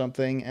accomplish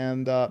something,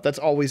 and that's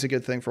always a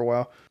good thing for a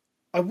while.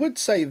 I would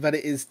say that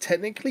it is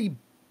technically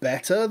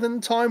better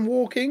than time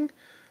walking,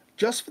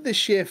 just for the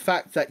sheer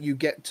fact that you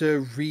get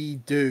to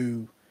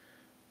redo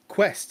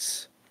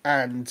quests,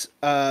 and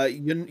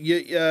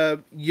you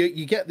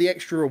get the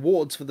extra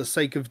rewards for the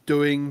sake of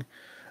doing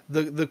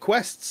the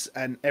quests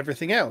and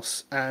everything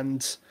else,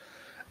 and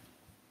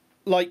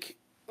like.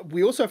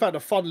 We also found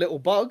a fun little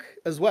bug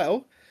as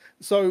well.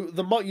 So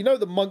the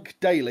monk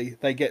daily,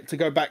 they get to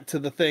go back to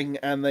the thing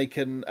and they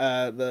can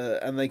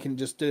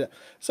just do it.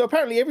 So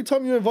apparently every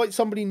time you invite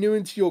somebody new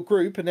into your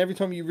group and every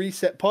time you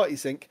reset party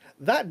sync,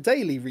 that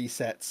daily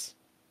resets.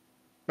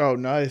 Oh,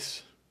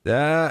 nice. Is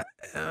that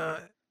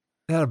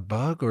a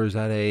bug or is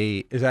that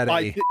a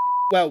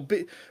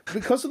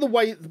because of the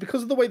way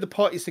the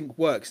party sync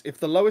works, if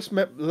the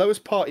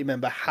lowest party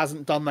member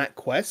hasn't done that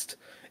quest,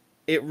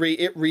 it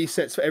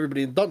resets for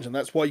everybody in the dungeon.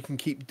 That's why you can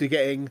keep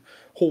getting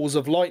Halls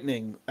of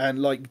Lightning and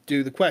like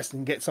do the quest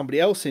and get somebody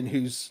else in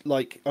who's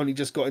like only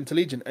just got into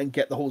Legion and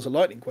get the Halls of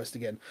Lightning quest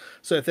again.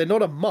 So if they're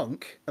not a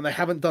monk and they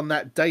haven't done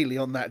that daily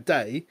on that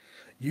day,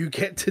 you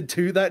get to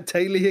do that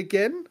daily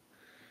again.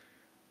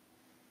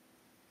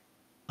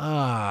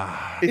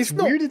 It's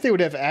weird that they would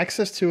have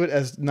access to it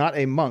as not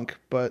a monk,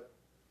 but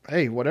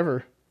hey,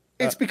 whatever.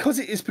 It's because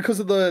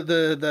of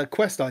the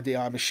quest idea.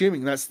 I'm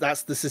assuming that's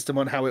the system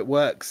on how it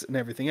works and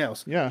everything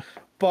else. Yeah.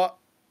 But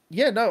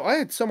yeah, no, I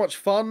had so much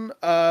fun.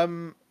 I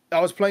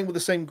was playing with the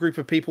same group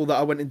of people that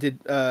I went and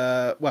did.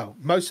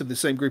 Most of the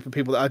same group of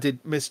people that I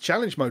did Mist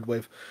Challenge mode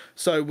with.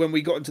 So when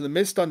we got into the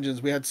Mist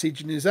dungeons, we had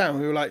Siege of Nizam.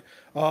 We were like,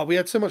 oh, we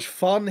had so much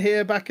fun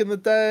here back in the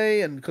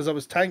day, and because I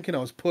was tanking, I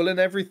was pulling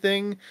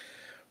everything.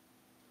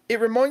 It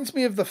reminds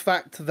me of the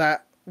fact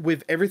that,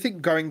 with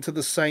everything going to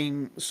the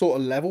same sort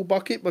of level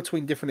bucket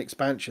between different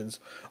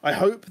expansions, I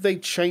hope they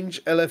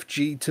change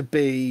LFG to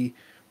be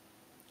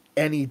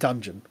any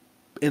dungeon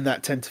in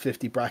that 10 to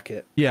 50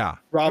 bracket. Yeah.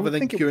 Rather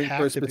than queuing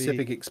for a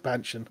specific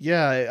expansion.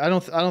 Yeah, I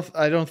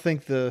don't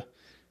think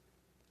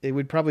it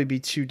would probably be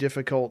too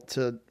difficult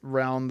to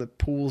round the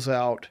pools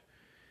out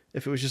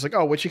if it was just like,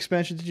 oh, which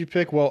expansion did you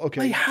pick? Well,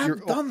 okay. They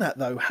have done that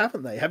though,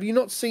 haven't they? Have you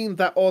not seen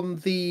that on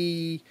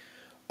the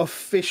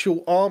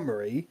official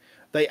armory?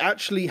 They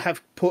actually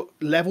have put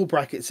level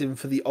brackets in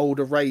for the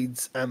older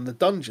raids and the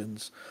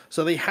dungeons.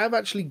 So they have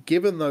actually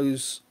given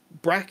those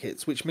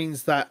brackets, which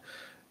means that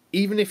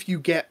even if you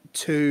get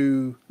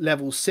to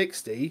level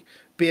 60,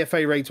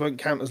 BFA raids won't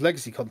count as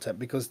legacy content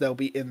because they'll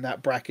be in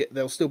that bracket.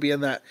 They'll still be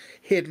in that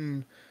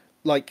hidden,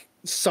 like,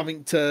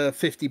 something to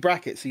 50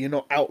 bracket, so you're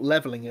not out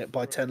leveling it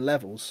by 10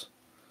 levels.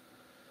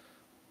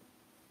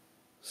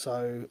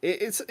 So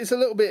it's a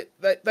little bit...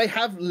 They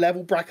have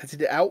level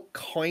bracketed it out,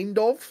 kind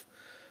of.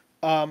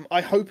 I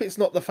hope it's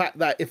not the fact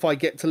that if I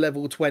get to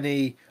level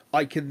 20,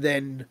 I can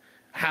then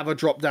have a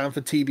drop down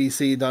for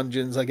TBC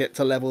dungeons. I get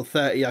to level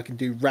 30, I can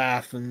do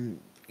Wrath and,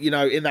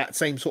 in that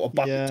same sort of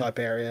bucket type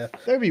area.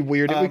 That'd be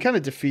weird. It would kind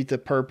of defeat the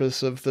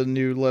purpose of the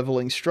new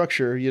leveling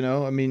structure,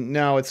 I mean,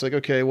 now it's like,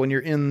 okay, when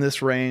you're in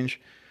this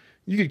range,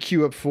 you could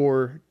queue up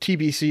for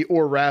TBC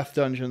or Wrath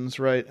dungeons,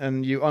 right?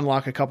 And you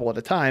unlock a couple at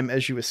a time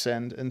as you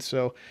ascend. And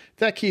so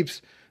that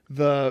keeps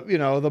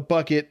the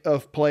bucket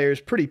of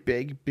players pretty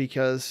big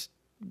because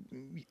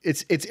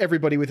it's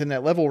everybody within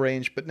that level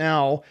range, but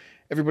now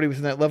everybody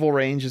within that level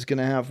range is going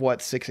to have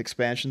 6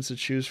 expansions to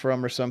choose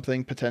from or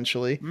something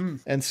potentially.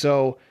 And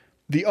so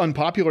the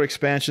unpopular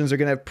expansions are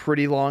going to have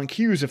pretty long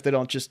queues if they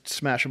don't just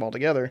smash them all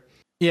together.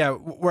 Yeah.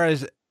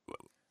 Whereas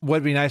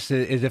what'd be nice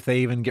is if they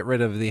even get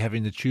rid of the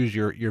having to choose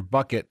your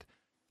bucket,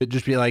 it'd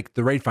just be like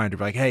the raid finder,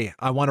 like, hey,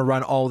 I want to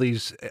run all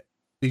these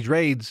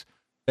raids.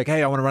 Like,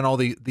 hey, I want to run all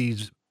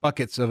these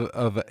buckets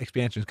of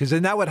expansions. Cause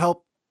then that would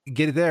help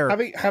get it there.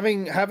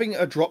 Having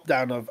a drop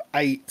down of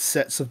 8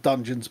 sets of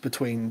dungeons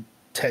between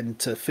 10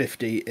 to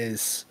 50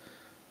 is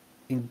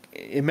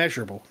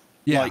immeasurable.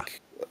 Yeah.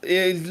 Like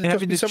it'd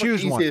just be so much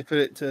easier one. for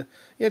it to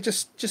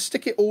just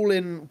stick it all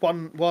in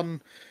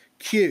one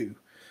queue.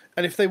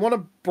 And if they want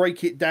to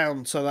break it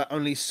down so that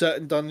only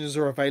certain dungeons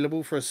are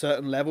available for a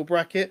certain level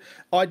bracket,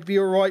 I'd be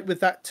all right with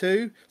that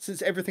too.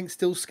 Since everything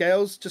still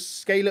scales, just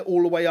scale it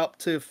all the way up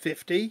to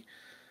 50.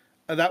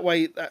 And that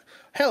way,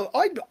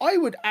 I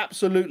would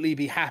absolutely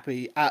be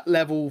happy at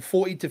level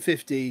 40 to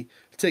 50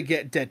 to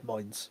get dead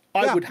mines.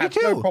 Yeah, I would me have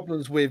no too.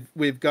 problems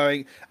with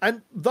going,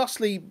 and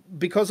thusly,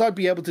 because I'd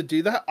be able to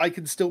do that, I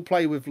can still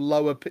play with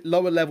lower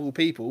level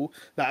people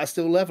that are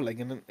still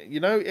leveling, and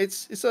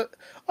it's a.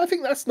 I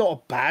think that's not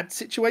a bad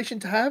situation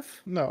to have.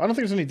 No, I don't think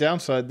there's any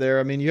downside there.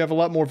 I mean, you have a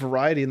lot more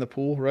variety in the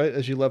pool, right?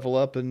 As you level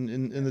up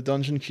in the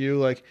dungeon queue,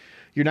 like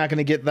you're not going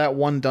to get that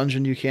one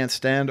dungeon you can't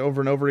stand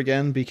over and over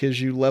again because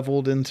you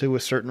leveled into a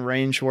certain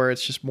range where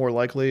it's just more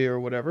likely or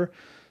whatever.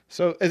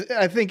 So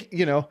I think,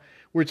 we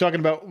were talking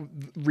about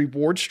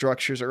reward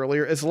structures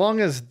earlier. As long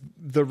as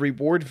the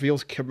reward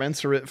feels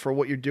commensurate for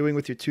what you're doing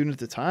with your tune at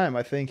the time,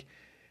 I think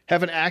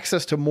having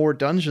access to more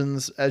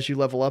dungeons as you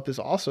level up is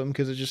awesome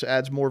because it just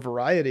adds more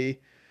variety.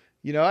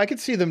 I could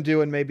see them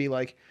doing maybe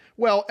like,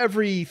 well,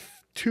 every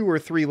 2 or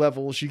 3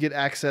 levels, you get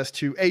access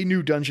to a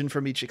new dungeon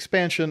from each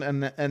expansion.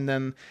 And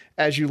then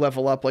as you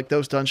level up, like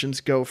those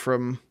dungeons go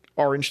from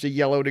orange to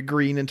yellow to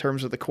green in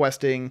terms of the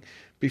questing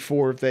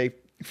before they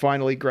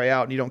finally gray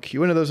out and you don't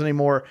queue into those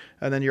anymore.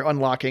 And then you're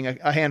unlocking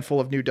a handful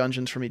of new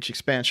dungeons from each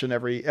expansion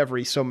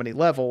every so many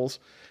levels.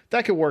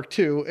 That could work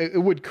too. It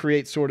would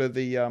create sort of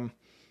the,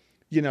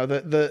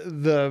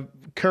 the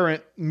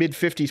current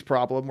mid-50s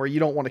problem where you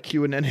don't want to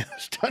queue in any of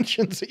those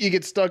dungeons that you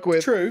get stuck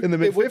with in the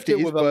mid-50s. It would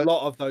deal with a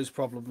lot of those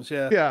problems,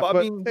 yeah. But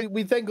I mean,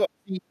 we then got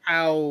to see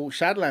how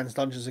Shadowlands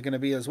dungeons are going to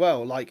be as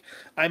well. Like,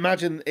 I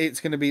imagine it's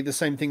going to be the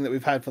same thing that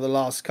we've had for the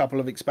last couple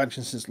of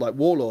expansions since, like,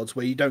 Warlords,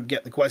 where you don't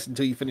get the quest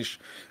until you finish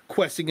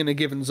questing in a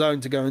given zone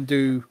to go and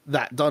do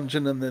that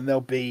dungeon, and then there'll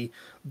be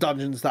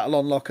dungeons that'll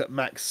unlock at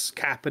max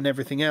cap and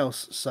everything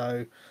else,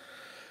 so...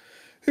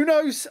 Who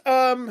knows?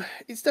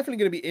 It's definitely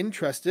going to be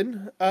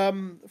interesting.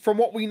 From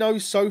what we know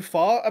so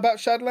far about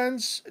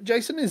Shadowlands,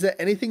 Jason, is there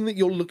anything that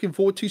you're looking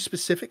forward to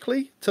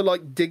specifically to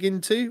like dig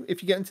into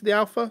if you get into the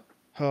alpha?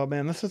 Oh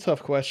man, that's a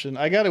tough question.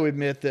 I got to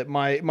admit that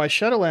my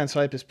Shadowlands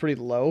hype is pretty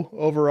low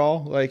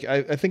overall. Like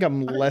I think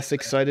I'm less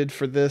excited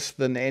for this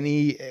than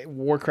any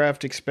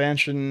Warcraft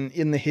expansion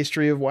in the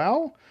history of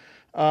WoW.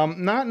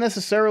 Not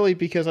necessarily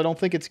because I don't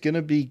think it's going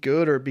to be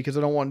good or because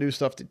I don't want new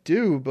stuff to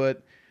do,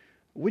 but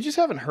we just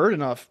haven't heard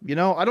enough.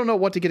 I don't know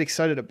what to get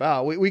excited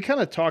about. We kind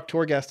of talked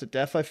Torghast to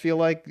death, I feel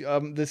like,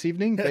 this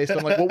evening based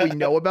on like what we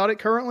know about it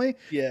currently.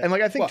 Yeah. And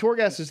like I think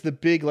Torghast is the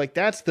big, like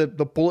that's the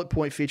bullet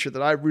point feature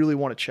that I really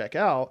want to check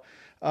out.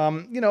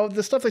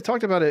 The stuff they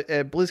talked about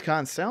at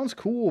BlizzCon sounds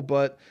cool,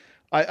 but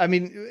I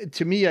mean,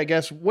 to me, I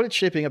guess what it's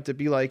shaping up to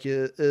be like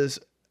is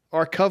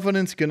our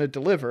Covenant's going to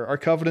deliver. Our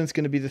Covenant's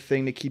going to be the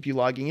thing to keep you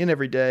logging in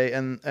every day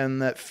and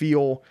that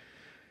feel...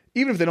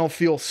 Even if they don't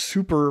feel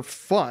super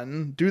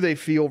fun, do they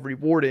feel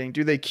rewarding?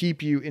 Do they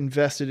keep you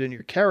invested in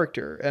your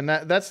character? And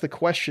that's the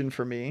question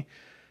for me.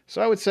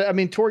 So I would say, I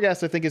mean,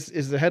 Torghast, I think,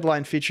 is the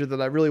headline feature that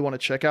I really want to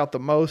check out the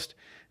most.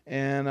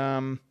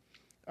 And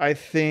I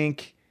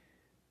think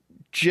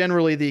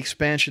generally the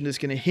expansion is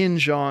going to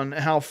hinge on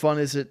how fun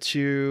is it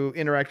to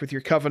interact with your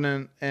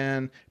Covenant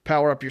and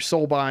power up your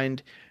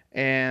Soulbind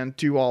and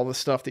do all the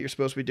stuff that you're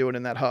supposed to be doing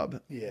in that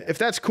hub. Yeah. If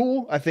that's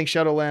cool, I think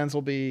Shadowlands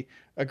will be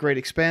a great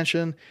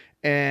expansion.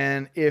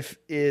 And if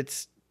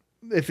it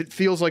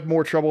feels like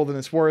more trouble than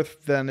it's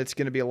worth, then it's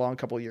going to be a long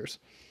couple of years.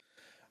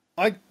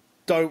 I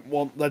don't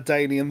want the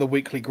daily and the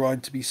weekly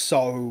grind to be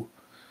so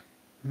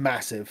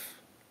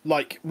massive.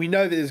 Like, we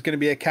know that there's going to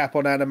be a cap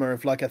on Anima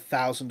of like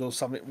 1,000 or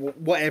something,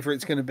 whatever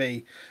it's going to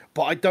be.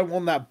 But I don't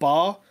want that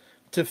bar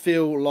to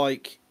feel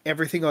like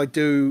everything I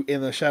do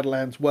in the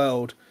Shadowlands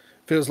world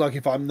feels like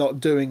if I'm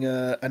not doing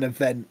an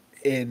event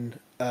in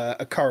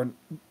a current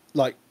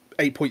like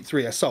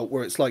 8.3 Assault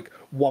where it's like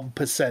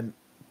 1%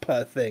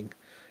 per thing.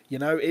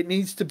 It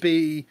needs to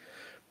be,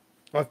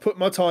 I've put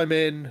my time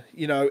in,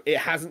 it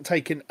hasn't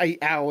taken 8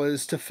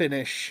 hours to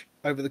finish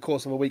over the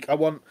course of a week. I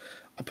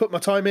put my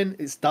time in,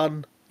 it's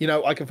done.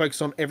 I can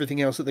focus on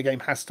everything else that the game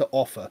has to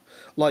offer.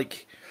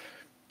 Like,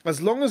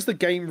 as long as the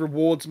game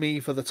rewards me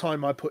for the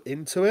time I put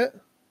into it,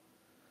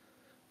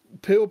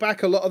 peel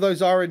back a lot of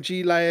those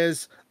RNG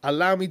layers,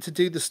 allow me to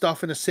do the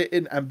stuff in a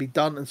sit-in and be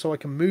done, and so I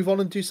can move on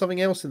and do something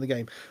else in the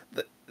game.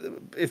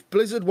 If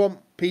Blizzard want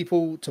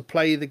people to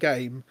play the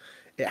game,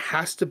 it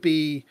has to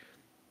be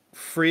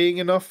freeing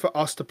enough for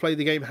us to play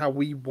the game how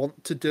we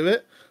want to do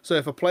it. So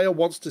if a player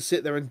wants to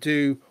sit there and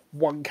do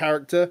one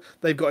character,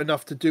 they've got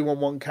enough to do on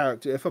one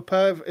character. If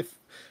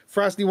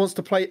Frasney wants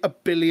to play 1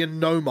 billion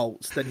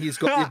no-malts, then he's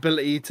got the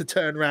ability to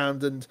turn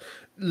around and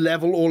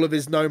level all of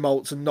his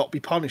no-malts and not be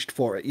punished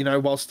for it,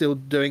 while still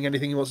doing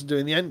anything he wants to do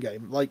in the end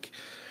game. Like,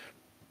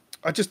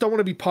 I just don't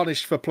want to be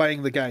punished for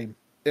playing the game.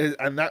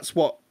 And that's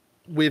what,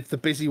 with the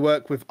busy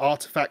work with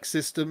artifact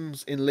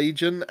systems in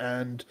Legion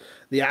and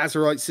the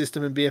Azerite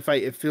system in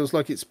BF8, it feels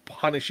like it's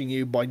punishing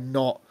you by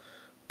not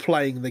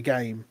playing the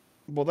game.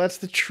 Well, that's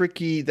the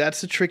tricky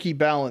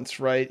balance,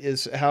 right?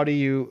 Is how do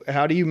you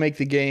make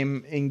the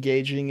game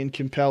engaging and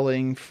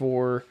compelling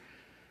for,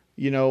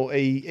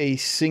 a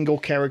single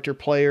character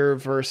player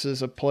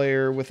versus a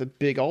player with a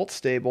big alt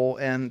stable,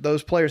 and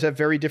those players have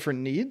very different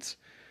needs.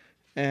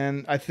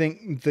 And I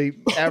think the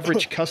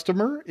average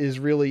customer is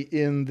really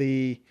in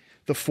the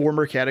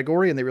former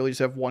category, and they really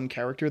just have one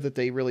character that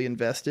they really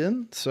invest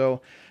in.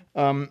 So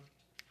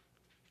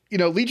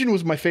Legion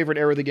was my favorite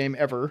era of the game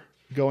ever,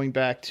 going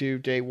back to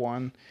day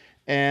one.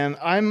 And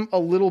I'm a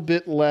little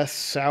bit less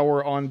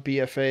sour on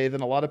BFA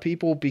than a lot of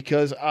people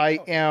because I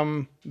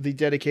am the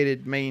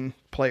dedicated main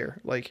player.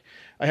 Like,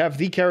 I have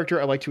the character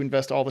I like to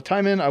invest all the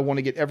time in. I want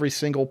to get every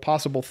single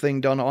possible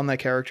thing done on that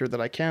character that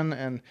I can,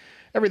 and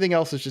everything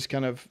else is just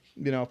kind of,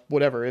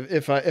 whatever.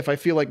 If I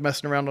feel like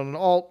messing around on an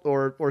alt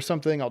or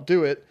something, I'll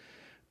do it.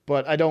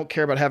 But I don't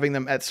care about having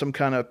them at some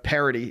kind of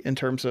parity in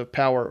terms of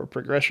power or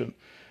progression.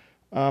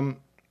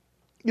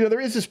 There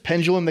is this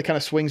pendulum that kind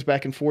of swings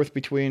back and forth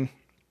between,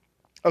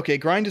 okay,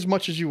 grind as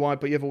much as you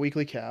want, but you have a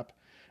weekly cap,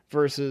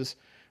 versus,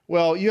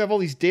 well, you have all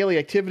these daily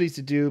activities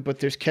to do, but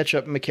there's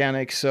catch-up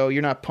mechanics, so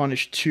you're not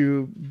punished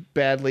too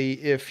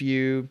badly if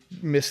you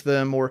miss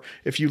them or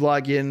if you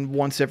log in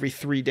once every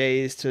 3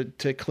 days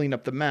to clean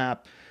up the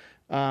map.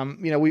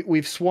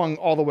 We've swung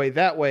all the way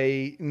that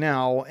way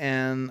now,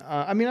 and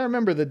I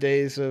remember the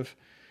days of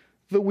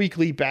the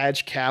weekly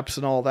badge caps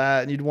and all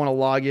that, and you'd want to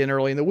log in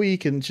early in the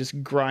week and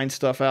just grind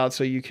stuff out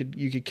so you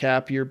could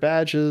cap your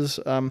badges.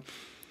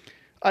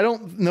 I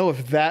don't know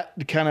if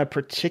that kind of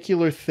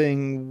particular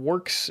thing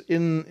works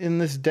in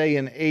this day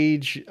and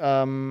age.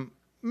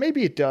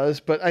 Maybe it does,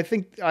 but I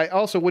think I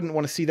also wouldn't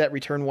want to see that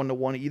return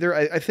 1-to-1 either.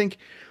 I think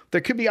there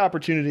could be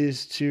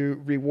opportunities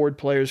to reward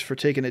players for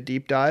taking a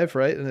deep dive,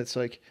 right? And it's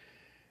like,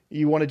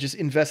 you want to just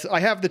invest.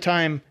 I have the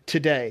time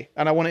today,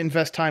 and I want to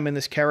invest time in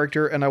this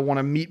character, and I want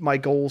to meet my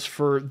goals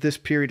for this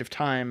period of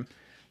time.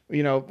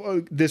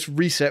 This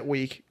reset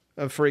week,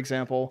 for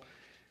example.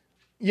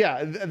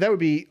 Yeah, that would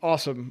be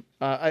awesome.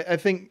 I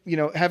think,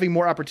 having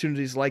more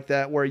opportunities like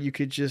that where you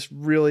could just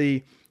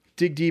really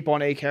dig deep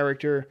on a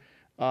character,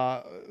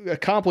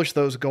 accomplish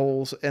those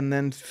goals, and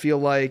then feel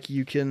like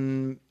you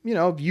can,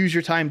 use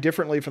your time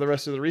differently for the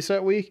rest of the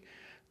reset week.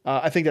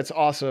 I think that's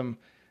awesome.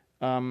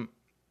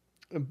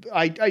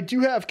 I do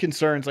have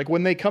concerns, like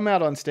when they come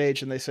out on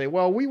stage and they say,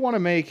 well, we want to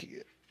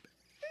make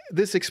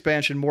this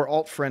expansion more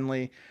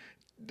alt-friendly.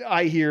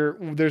 I hear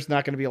there's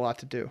not going to be a lot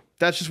to do.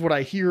 That's just what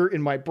I hear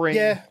in my brain.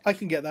 Yeah, I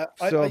can get that.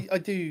 So, I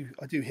do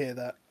hear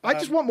that. I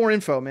just want more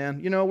info, man.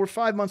 We're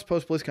 5 months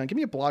post BlizzCon. Give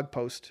me a blog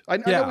post. I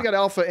know we got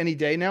alpha any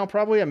day now,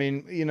 probably.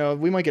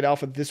 We might get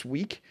alpha this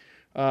week.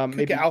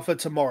 Maybe get alpha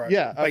tomorrow.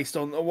 Yeah, based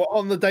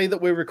on the day that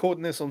we're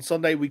recording this on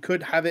Sunday, we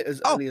could have it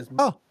as early as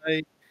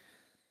Monday.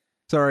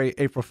 Sorry,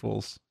 April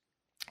Fools.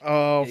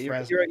 Oh,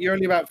 yeah, you're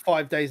only about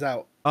 5 days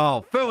out.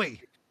 Oh,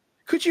 phooey.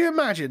 Could you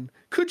imagine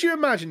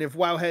if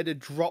Wowhead had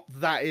dropped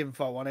that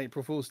info on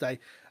April Fool's Day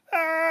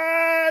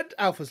and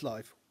Alpha's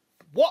live?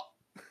 What?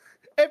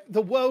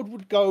 The world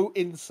would go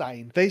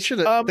insane. They should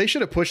have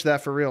pushed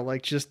that for real,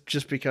 like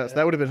just because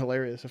that would have been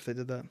hilarious if they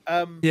did that.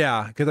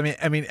 Yeah, because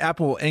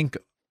Apple Inc.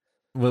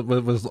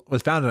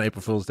 was founded on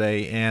April Fool's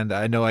Day, and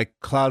I know like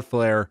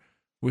Cloudflare,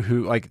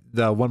 who like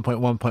the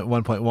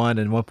 1.1.1.1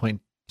 and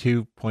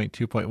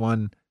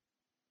 1.2.2.1.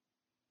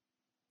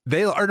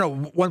 They are no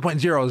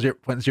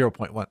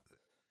 1.0.0.1.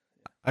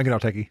 I'm gonna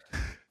techie.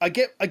 I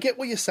get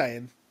what you're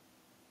saying.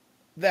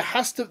 They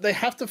have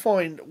to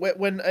find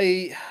when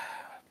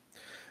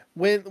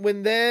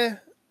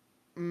they're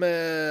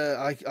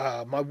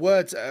my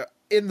words are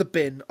in the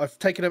bin. I've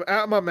taken them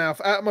out of my mouth,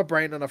 out of my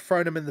brain, and I've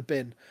thrown them in the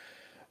bin.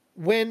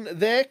 When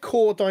their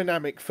core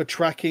dynamic for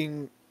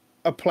tracking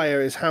a player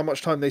is how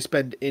much time they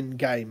spend in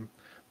game,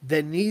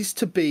 there needs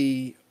to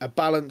be a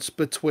balance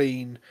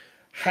between,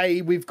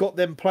 hey, we've got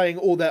them playing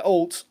all their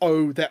alts,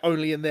 oh, they're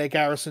only in their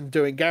garrison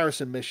doing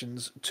garrison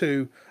missions,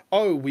 to,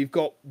 oh, we've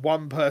got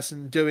one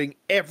person doing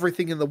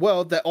everything in the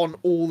world, they're on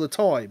all the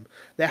time.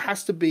 There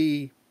has to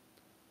be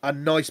a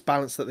nice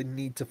balance that they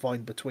need to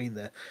find between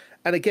there.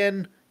 And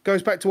again,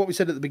 goes back to what we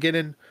said at the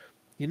beginning,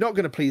 you're not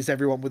going to please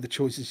everyone with the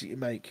choices that you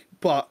make,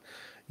 but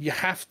you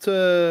have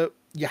to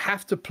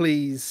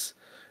please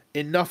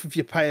enough of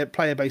your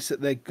player base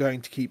that they're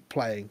going to keep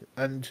playing.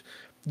 And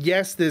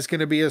yes, there's going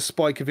to be a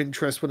spike of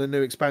interest when a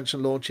new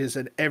expansion launches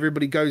and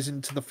everybody goes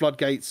into the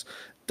floodgates,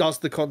 does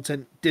the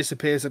content,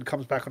 disappears, and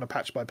comes back on a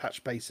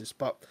patch-by-patch basis.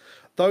 But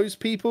those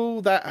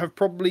people that have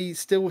probably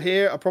still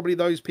here are probably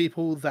those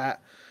people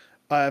that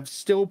are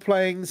still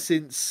playing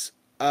since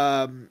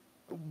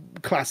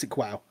Classic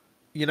WoW,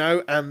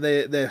 and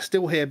they're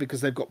still here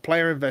because they've got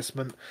player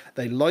investment.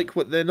 They like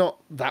what they're not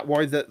that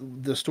worried that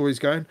the story's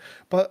going.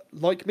 But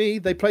like me,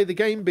 they play the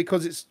game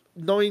because it's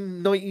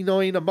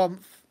 $9.99 a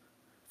month.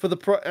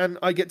 And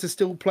I get to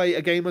still play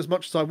a game as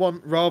much as I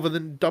want rather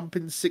than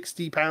dumping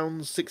 £60,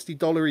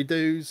 $60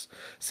 dues,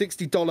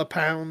 $60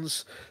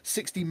 pounds,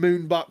 60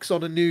 moon bucks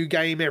on a new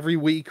game every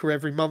week or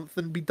every month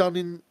and be done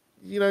in,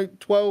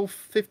 12,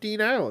 15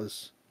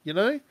 hours,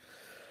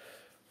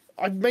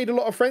 I've made a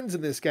lot of friends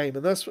in this game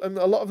and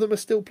a lot of them are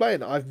still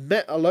playing. I've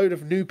met a load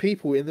of new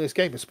people in this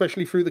game,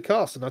 especially through the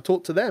cast, and I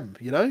talk to them,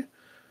 Yeah, I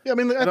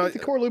think the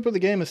core loop of the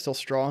game is still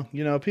strong.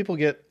 People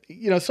get,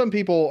 some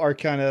people are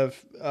kind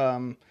of,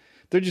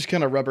 they're just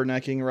kind of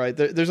rubbernecking, right?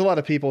 There's a lot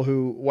of people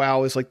who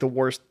WoW is like the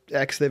worst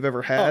X they've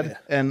ever had,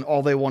 and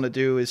all they want to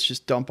do is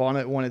just dump on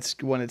it when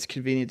it's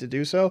convenient to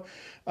do so.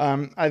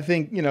 I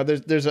think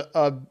there's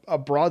a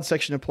broad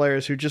section of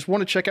players who just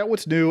want to check out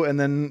what's new, and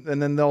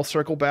then they'll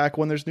circle back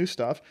when there's new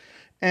stuff.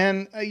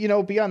 And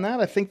beyond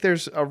that, I think there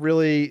is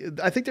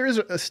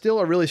still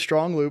a really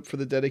strong loop for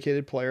the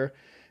dedicated player.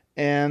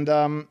 And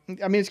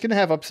it's going to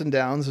have ups and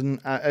downs, and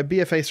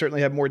BFA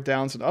certainly had more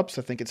downs than ups.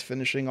 I think it's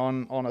finishing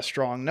on a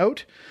strong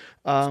note.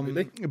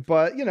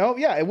 But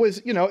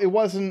it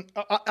wasn't.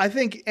 I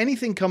think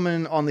anything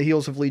coming on the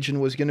heels of Legion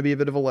was going to be a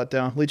bit of a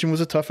letdown. Legion was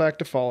a tough act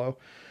to follow,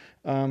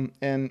 and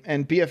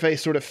BFA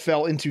sort of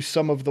fell into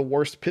some of the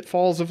worst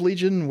pitfalls of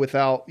Legion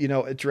without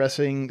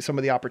addressing some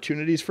of the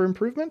opportunities for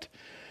improvement.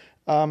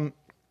 But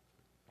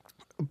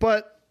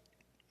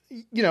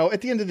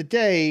at the end of the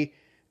day,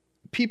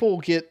 people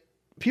get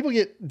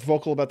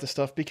vocal about this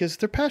stuff because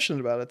they're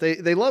passionate about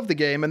it. They love the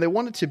game and they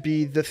want it to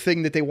be the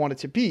thing that they want it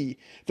to be.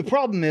 The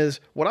problem is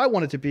what I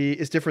want it to be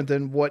is different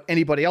than what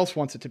anybody else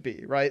wants it to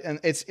be, right? And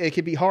it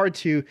can be hard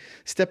to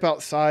step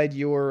outside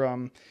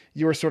your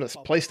sort of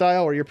play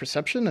style or your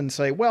perception and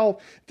say,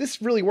 well,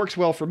 this really works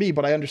well for me,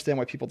 but I understand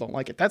why people don't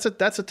like it. That's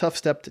a tough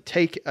step to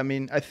take. I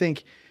mean, I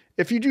think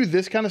if you do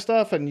this kind of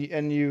stuff and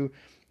you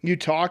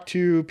talk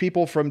to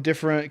people from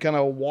different kind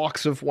of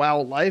walks of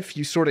WoW life,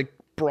 you sort of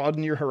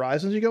broaden your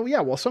horizons. You go, yeah,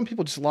 well, some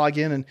people just log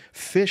in and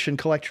fish and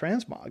collect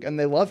transmog and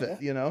they love it,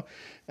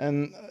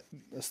 and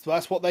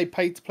that's what they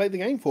paid to play the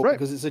game for, right?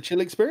 Because it's a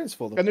chill experience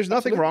for them. And there's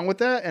nothing wrong with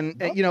that.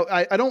 And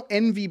I don't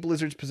envy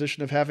Blizzard's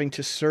position of having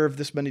to serve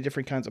this many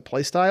different kinds of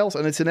play styles.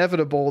 And it's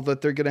inevitable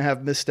that they're going to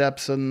have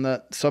missteps and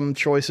that some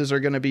choices are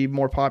going to be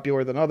more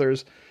popular than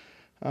others.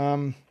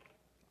 I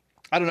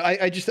don't know.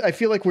 I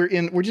feel like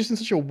we're just in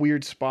such a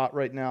weird spot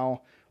right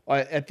now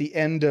at the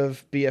end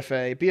of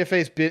BFA.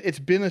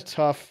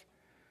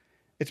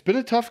 It's been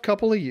a tough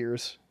couple of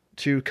years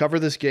to cover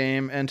this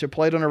game and to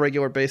play it on a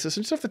regular basis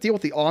and just have to deal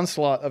with the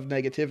onslaught of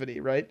negativity,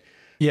 right?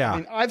 Yeah. I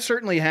mean, I've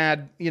certainly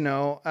had,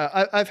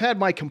 I've had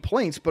my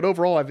complaints, but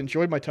overall I've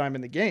enjoyed my time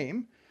in the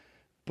game.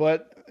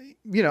 But,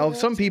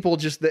 some people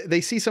just,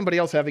 they see somebody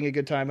else having a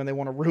good time and they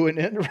want to ruin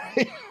it,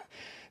 right?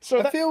 So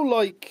I feel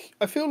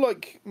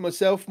like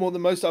myself more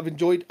than most. I've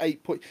enjoyed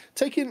 8 point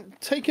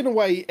taking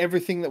away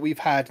everything that we've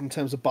had in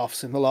terms of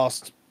buffs in the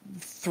last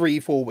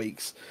 3-4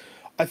 weeks.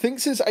 I think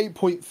since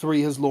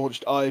 8.3 has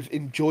launched, I've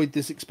enjoyed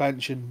this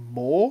expansion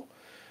more.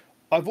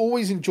 I've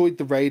always enjoyed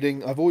the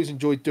raiding. I've always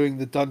enjoyed doing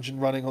the dungeon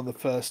running on the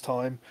first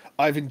time.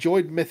 I've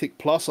enjoyed Mythic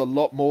Plus a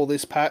lot more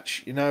this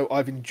patch.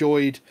 I've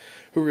enjoyed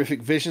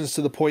Horrific Visions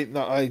to the point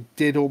that I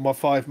did all my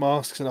 5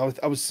 masks, and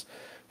I was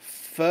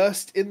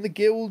first in the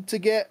guild to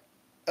get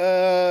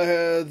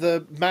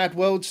the Mad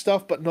World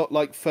stuff, but not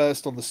like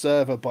first on the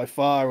server by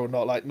far, or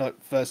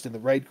not first in the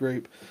raid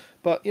group.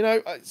 But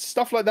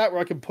stuff like that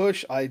where I can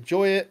push, I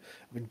enjoy it.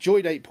 I've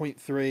enjoyed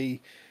 8.3.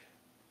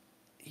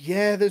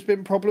 Yeah, there's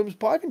been problems,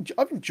 but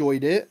I've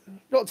enjoyed it.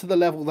 Not to the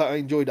level that I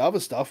enjoyed other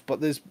stuff, but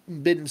there's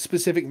been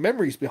specific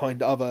memories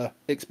behind other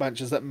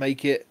expansions that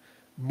make it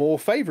more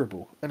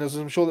favourable. And as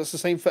I'm sure that's the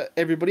same for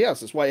everybody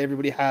else. That's why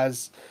everybody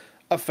has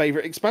a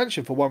favourite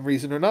expansion for one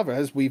reason or another,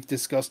 as we've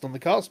discussed on the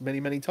cast many,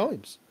 many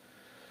times.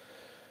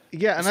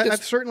 Yeah, and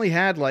I've certainly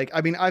had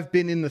I've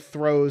been in the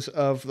throes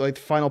of the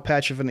final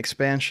patch of an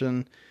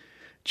expansion,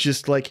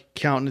 just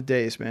counting the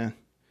days, man.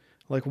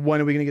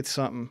 When are we going to get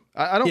something?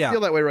 I don't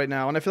feel that way right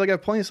now. And I feel like I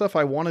have plenty of stuff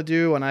I want to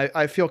do, and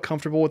I feel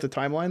comfortable with the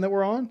timeline that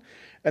we're on.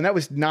 And that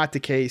was not the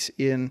case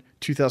in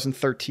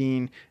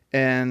 2013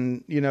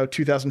 and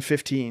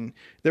 2015.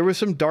 There were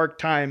some dark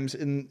times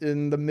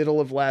in the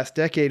middle of last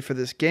decade for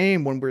this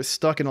game when we were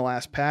stuck in the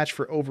last patch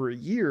for over a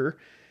year,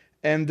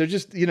 and they're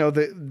just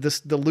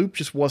the loop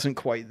just wasn't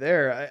quite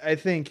there. I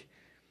think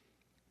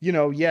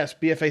yes,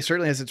 BFA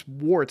certainly has its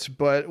warts,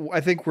 but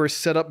I think we're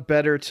set up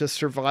better to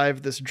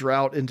survive this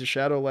drought into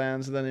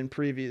Shadowlands than in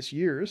previous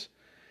years.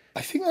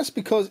 I think that's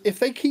because if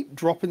they keep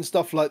dropping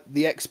stuff like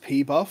the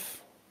XP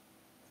buff,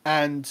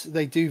 and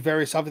they do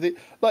various other things,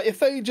 if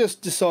they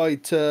just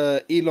decide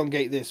to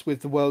elongate this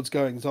with the world's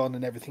goings on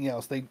and everything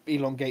else, they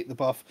elongate the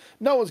buff,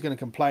 no one's going to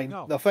complain.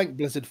 No. They'll thank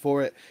Blizzard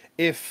for it.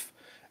 If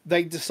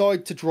they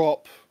decide to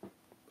drop,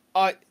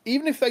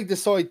 even if they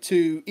decide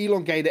to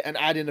elongate it and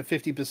add in a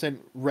 50%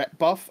 rep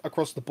buff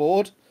across the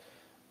board,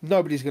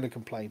 nobody's going to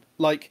complain.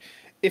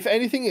 If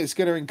anything, it's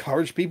going to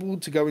encourage people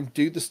to go and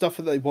do the stuff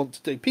that they want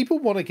to do. People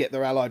want to get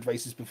their allied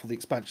races before the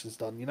expansion's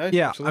done,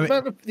 Yeah. So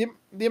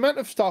the amount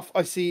of stuff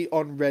I see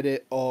on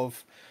Reddit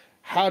of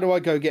how do I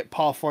go get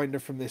Pathfinder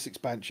from this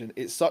expansion?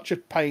 It's such a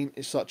pain.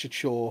 It's such a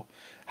chore.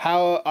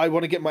 How I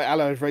want to get my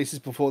allied races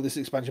before this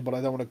expansion, but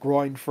I don't want to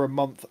grind for a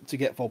month to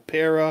get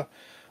Volpera.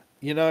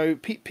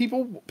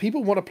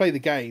 People want to play the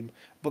game,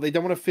 but they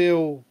don't want to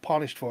feel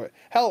punished for it.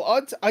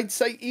 Hell, I'd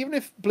say even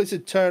if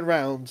Blizzard turn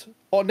around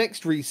or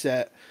next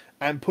reset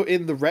and put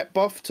in the rep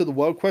buff to the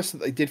world quest that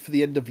they did for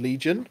the end of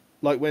Legion,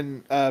 like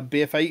when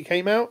BFA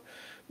came out,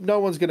 no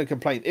one's going to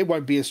complain. It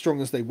won't be as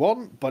strong as they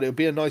want, but it'll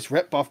be a nice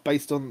rep buff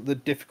based on the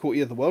difficulty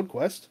of the world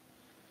quest.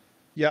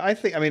 Yeah, I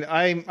think. I mean,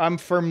 I'm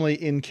firmly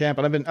in camp,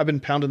 and I've been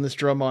pounding this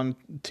drum on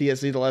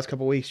TSC the last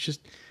couple of weeks.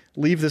 Just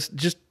leave this.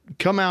 Just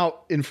come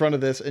out in front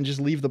of this and just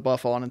leave the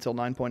buff on until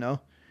 9.0.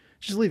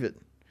 Just leave it.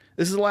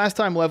 This is the last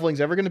time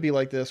leveling's ever going to be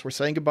like this. We're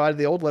saying goodbye to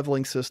the old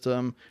leveling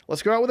system.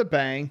 Let's go out with a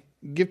bang.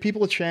 Give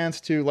people a chance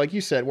to, like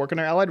you said, work on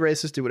our allied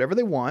races, do whatever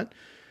they want.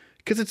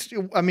 Because it's,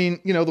 I mean,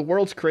 you know, the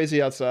world's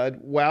crazy outside.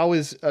 WoW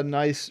is a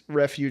nice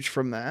refuge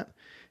from that.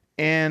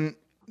 And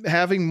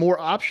having more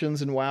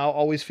options in WoW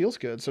always feels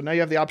good. So now you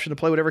have the option to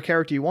play whatever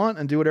character you want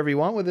and do whatever you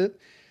want with it.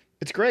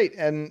 It's great.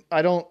 And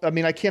I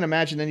can't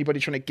imagine anybody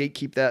trying to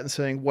gatekeep that and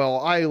saying, well,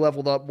 I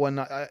leveled up when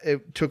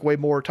it took way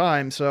more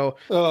time. So,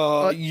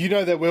 you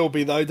know, there will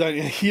be though, don't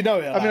you? You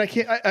know,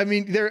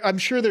 I'm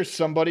sure there's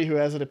somebody who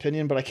has an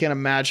opinion, but I can't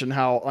imagine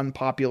how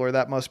unpopular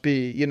that must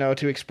be, you know,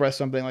 to express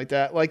something like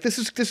that. Like this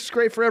is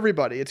great for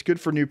everybody. It's good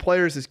for new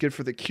players. It's good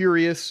for the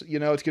curious, you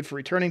know, it's good for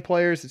returning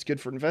players. It's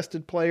good for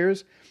invested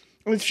players.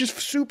 And it's just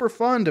super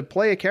fun to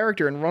play a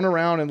character and run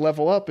around and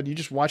level up, and you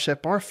just watch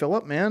that bar fill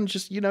up, man.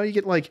 Just, you know, you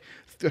get like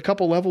a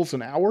couple levels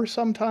an hour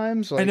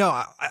sometimes. Like, I know,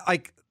 I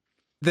like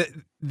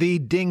the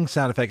ding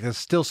sound effect is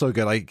still so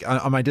good. Like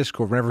on my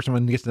Discord, whenever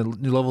someone gets a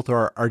new level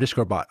through our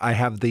Discord bot, I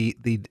have a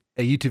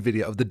YouTube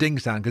video of the ding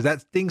sound, because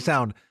that ding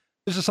sound,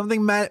 there's just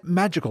something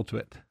magical to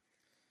it.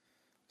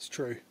 It's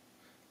true.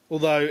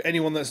 Although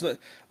anyone that's not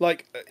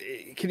like,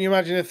 can you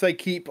imagine if they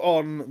keep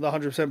on the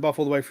 100% buff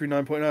all the way through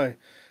 9.0?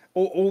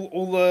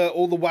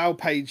 All the WoW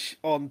page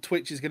on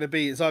Twitch is going to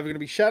be, it's either going to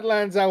be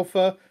Shadowlands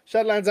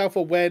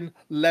Alpha when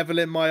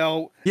leveling my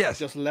ult. Yes.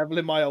 Just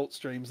leveling my ult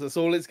streams. That's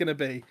all it's going to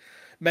be.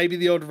 Maybe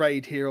the odd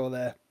raid here or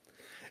there.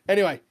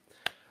 Anyway,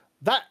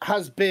 that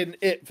has been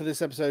it for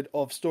this episode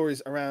of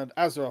Stories Around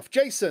Azeroth.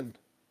 Jason,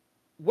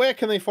 where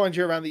can they find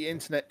you around the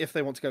internet if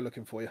they want to go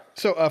looking for you?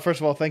 So, first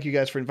of all, thank you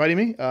guys for inviting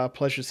me.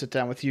 Pleasure to sit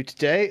down with you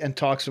today and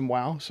talk some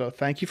WoW. So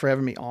thank you for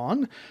having me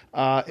on.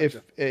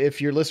 If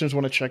your listeners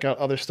want to check out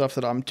other stuff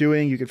that I'm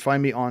doing, you can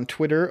find me on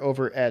Twitter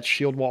over at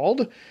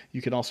Shieldwald.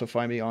 You can also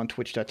find me on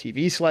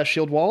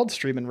twitch.tv/Shieldwald,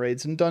 streaming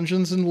raids and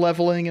dungeons and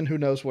leveling and who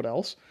knows what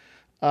else.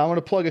 I want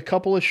to plug a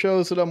couple of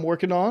shows that I'm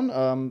working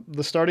on.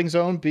 The Starting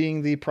Zone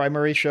being the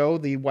primary show,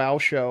 the WoW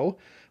show,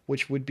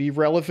 which would be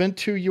relevant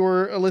to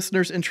your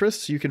listeners'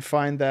 interests. You can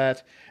find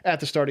that at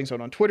The Starting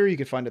Zone on Twitter. You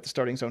can find it at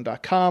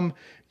thestartingzone.com.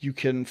 You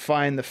can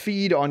find the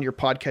feed on your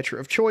podcatcher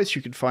of choice.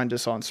 You can find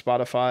us on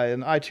Spotify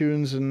and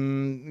iTunes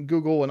and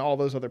Google and all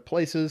those other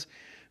places.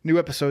 New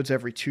episodes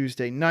every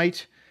Tuesday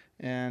night,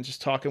 and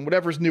just talking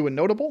whatever's new and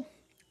notable.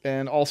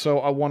 And also,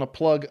 I want to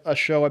plug a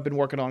show I've been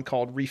working on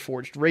called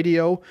Reforged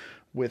Radio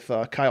with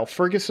Kyle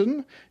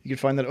Ferguson. You can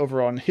find that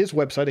over on his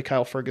website at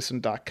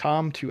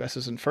kyleferguson.com, 2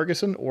 S's in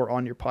Ferguson, or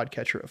on your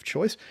podcatcher of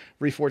choice.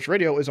 Reforged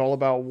Radio is all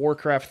about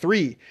Warcraft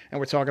 3,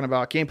 and we're talking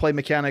about gameplay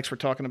mechanics, we're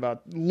talking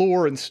about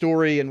lore and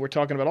story, and we're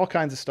talking about all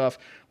kinds of stuff.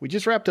 We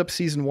just wrapped up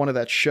season 1 of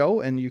that show,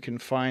 and you can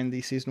find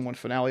the season 1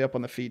 finale up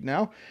on the feed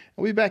now. And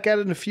we'll be back at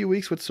it in a few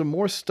weeks with some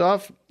more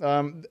stuff.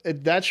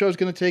 That show is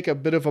going to take a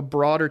bit of a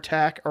broader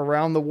tack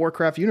around the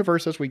Warcraft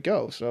universe as we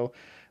go. So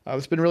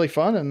it's been really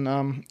fun, and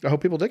I hope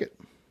people dig it.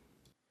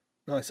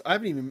 Nice. I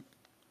haven't even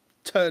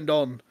turned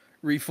on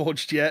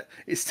Reforged yet.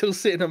 It's still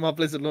sitting on my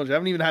Blizzard launcher. I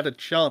haven't even had a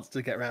chance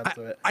to get around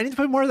to it. I need to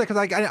play more of that, because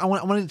I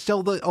want to tell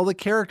all the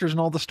characters and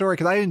all the story,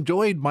 because I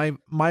enjoyed my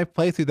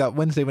playthrough that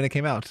Wednesday when it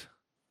came out.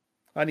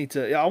 I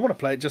want to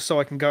play it just so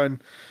I can go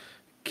and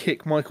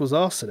kick Michael's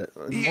ass at it.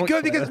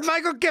 Good, because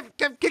Michael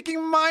kept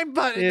kicking my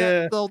butt.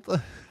 Yeah.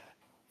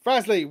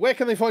 Frasley, where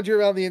can they find you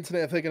around the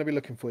internet if they're going to be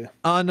looking for you?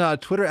 On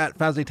Twitter at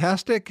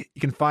Frasleytastic. You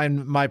can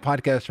find my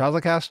podcast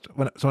Frasleycast.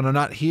 When I'm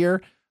not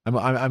here,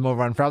 I'm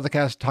over on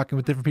Frasleycast talking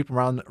with different people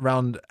around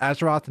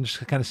Azeroth and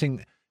just kind of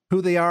seeing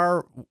who they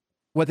are,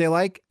 what they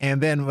like.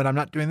 And then when I'm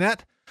not doing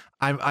that,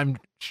 I'm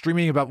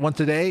streaming about once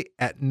a day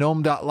at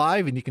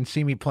gnome.live, and you can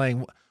see me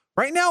playing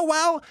right now.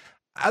 WoW,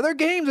 other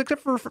games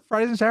except for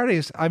Fridays and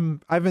Saturdays.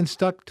 I've been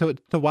stuck to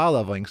WoW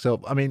leveling.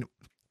 So I mean,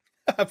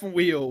 haven't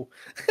we all?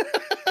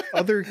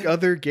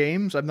 Other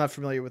games? I'm not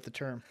familiar with the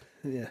term.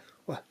 Yeah.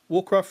 Well,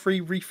 Warcraft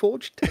 3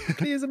 Reforged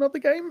technically is another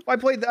game. I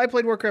played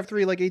Warcraft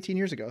 3 like 18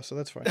 years ago, so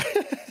that's fine.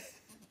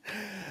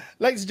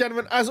 Ladies and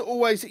gentlemen, as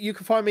always, you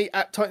can find me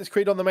at Titans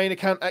Creed on the main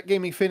account, at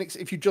Gaming Phoenix,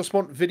 if you just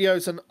want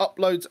videos and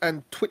uploads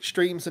and Twitch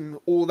streams and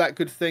all that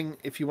good thing,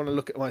 if you want to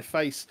look at my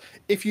face.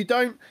 If you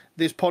don't,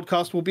 this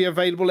podcast will be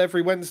available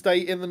every Wednesday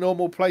in the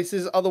normal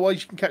places.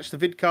 Otherwise, you can catch the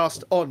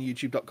vidcast on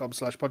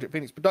youtube.com/Project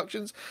Phoenix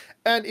Productions.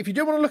 And if you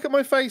do want to look at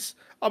my face,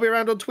 I'll be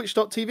around on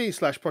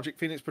twitch.tv/Project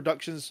Phoenix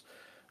Productions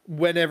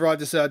whenever I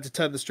decide to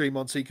turn the stream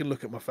on, so you can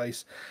look at my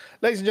face.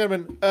 Ladies and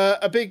gentlemen,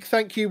 a big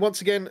thank you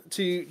once again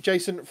to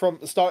Jason from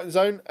the Starting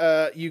Zone.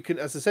 You can,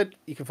 as I said,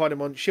 you can find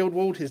him on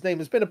Shieldwald. His name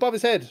has been above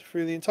his head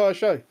through the entire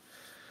show.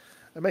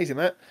 Amazing,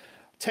 that.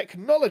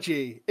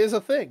 Technology is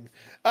a thing.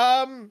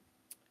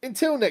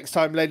 Until next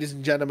time, ladies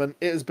and gentlemen,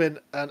 it has been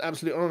an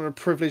absolute honor and a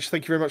privilege.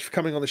 Thank you very much for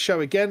coming on the show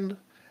again.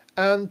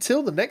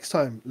 Until the next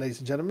time, ladies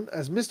and gentlemen,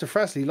 as Mr.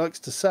 Frasley likes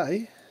to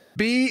say,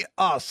 be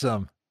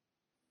awesome.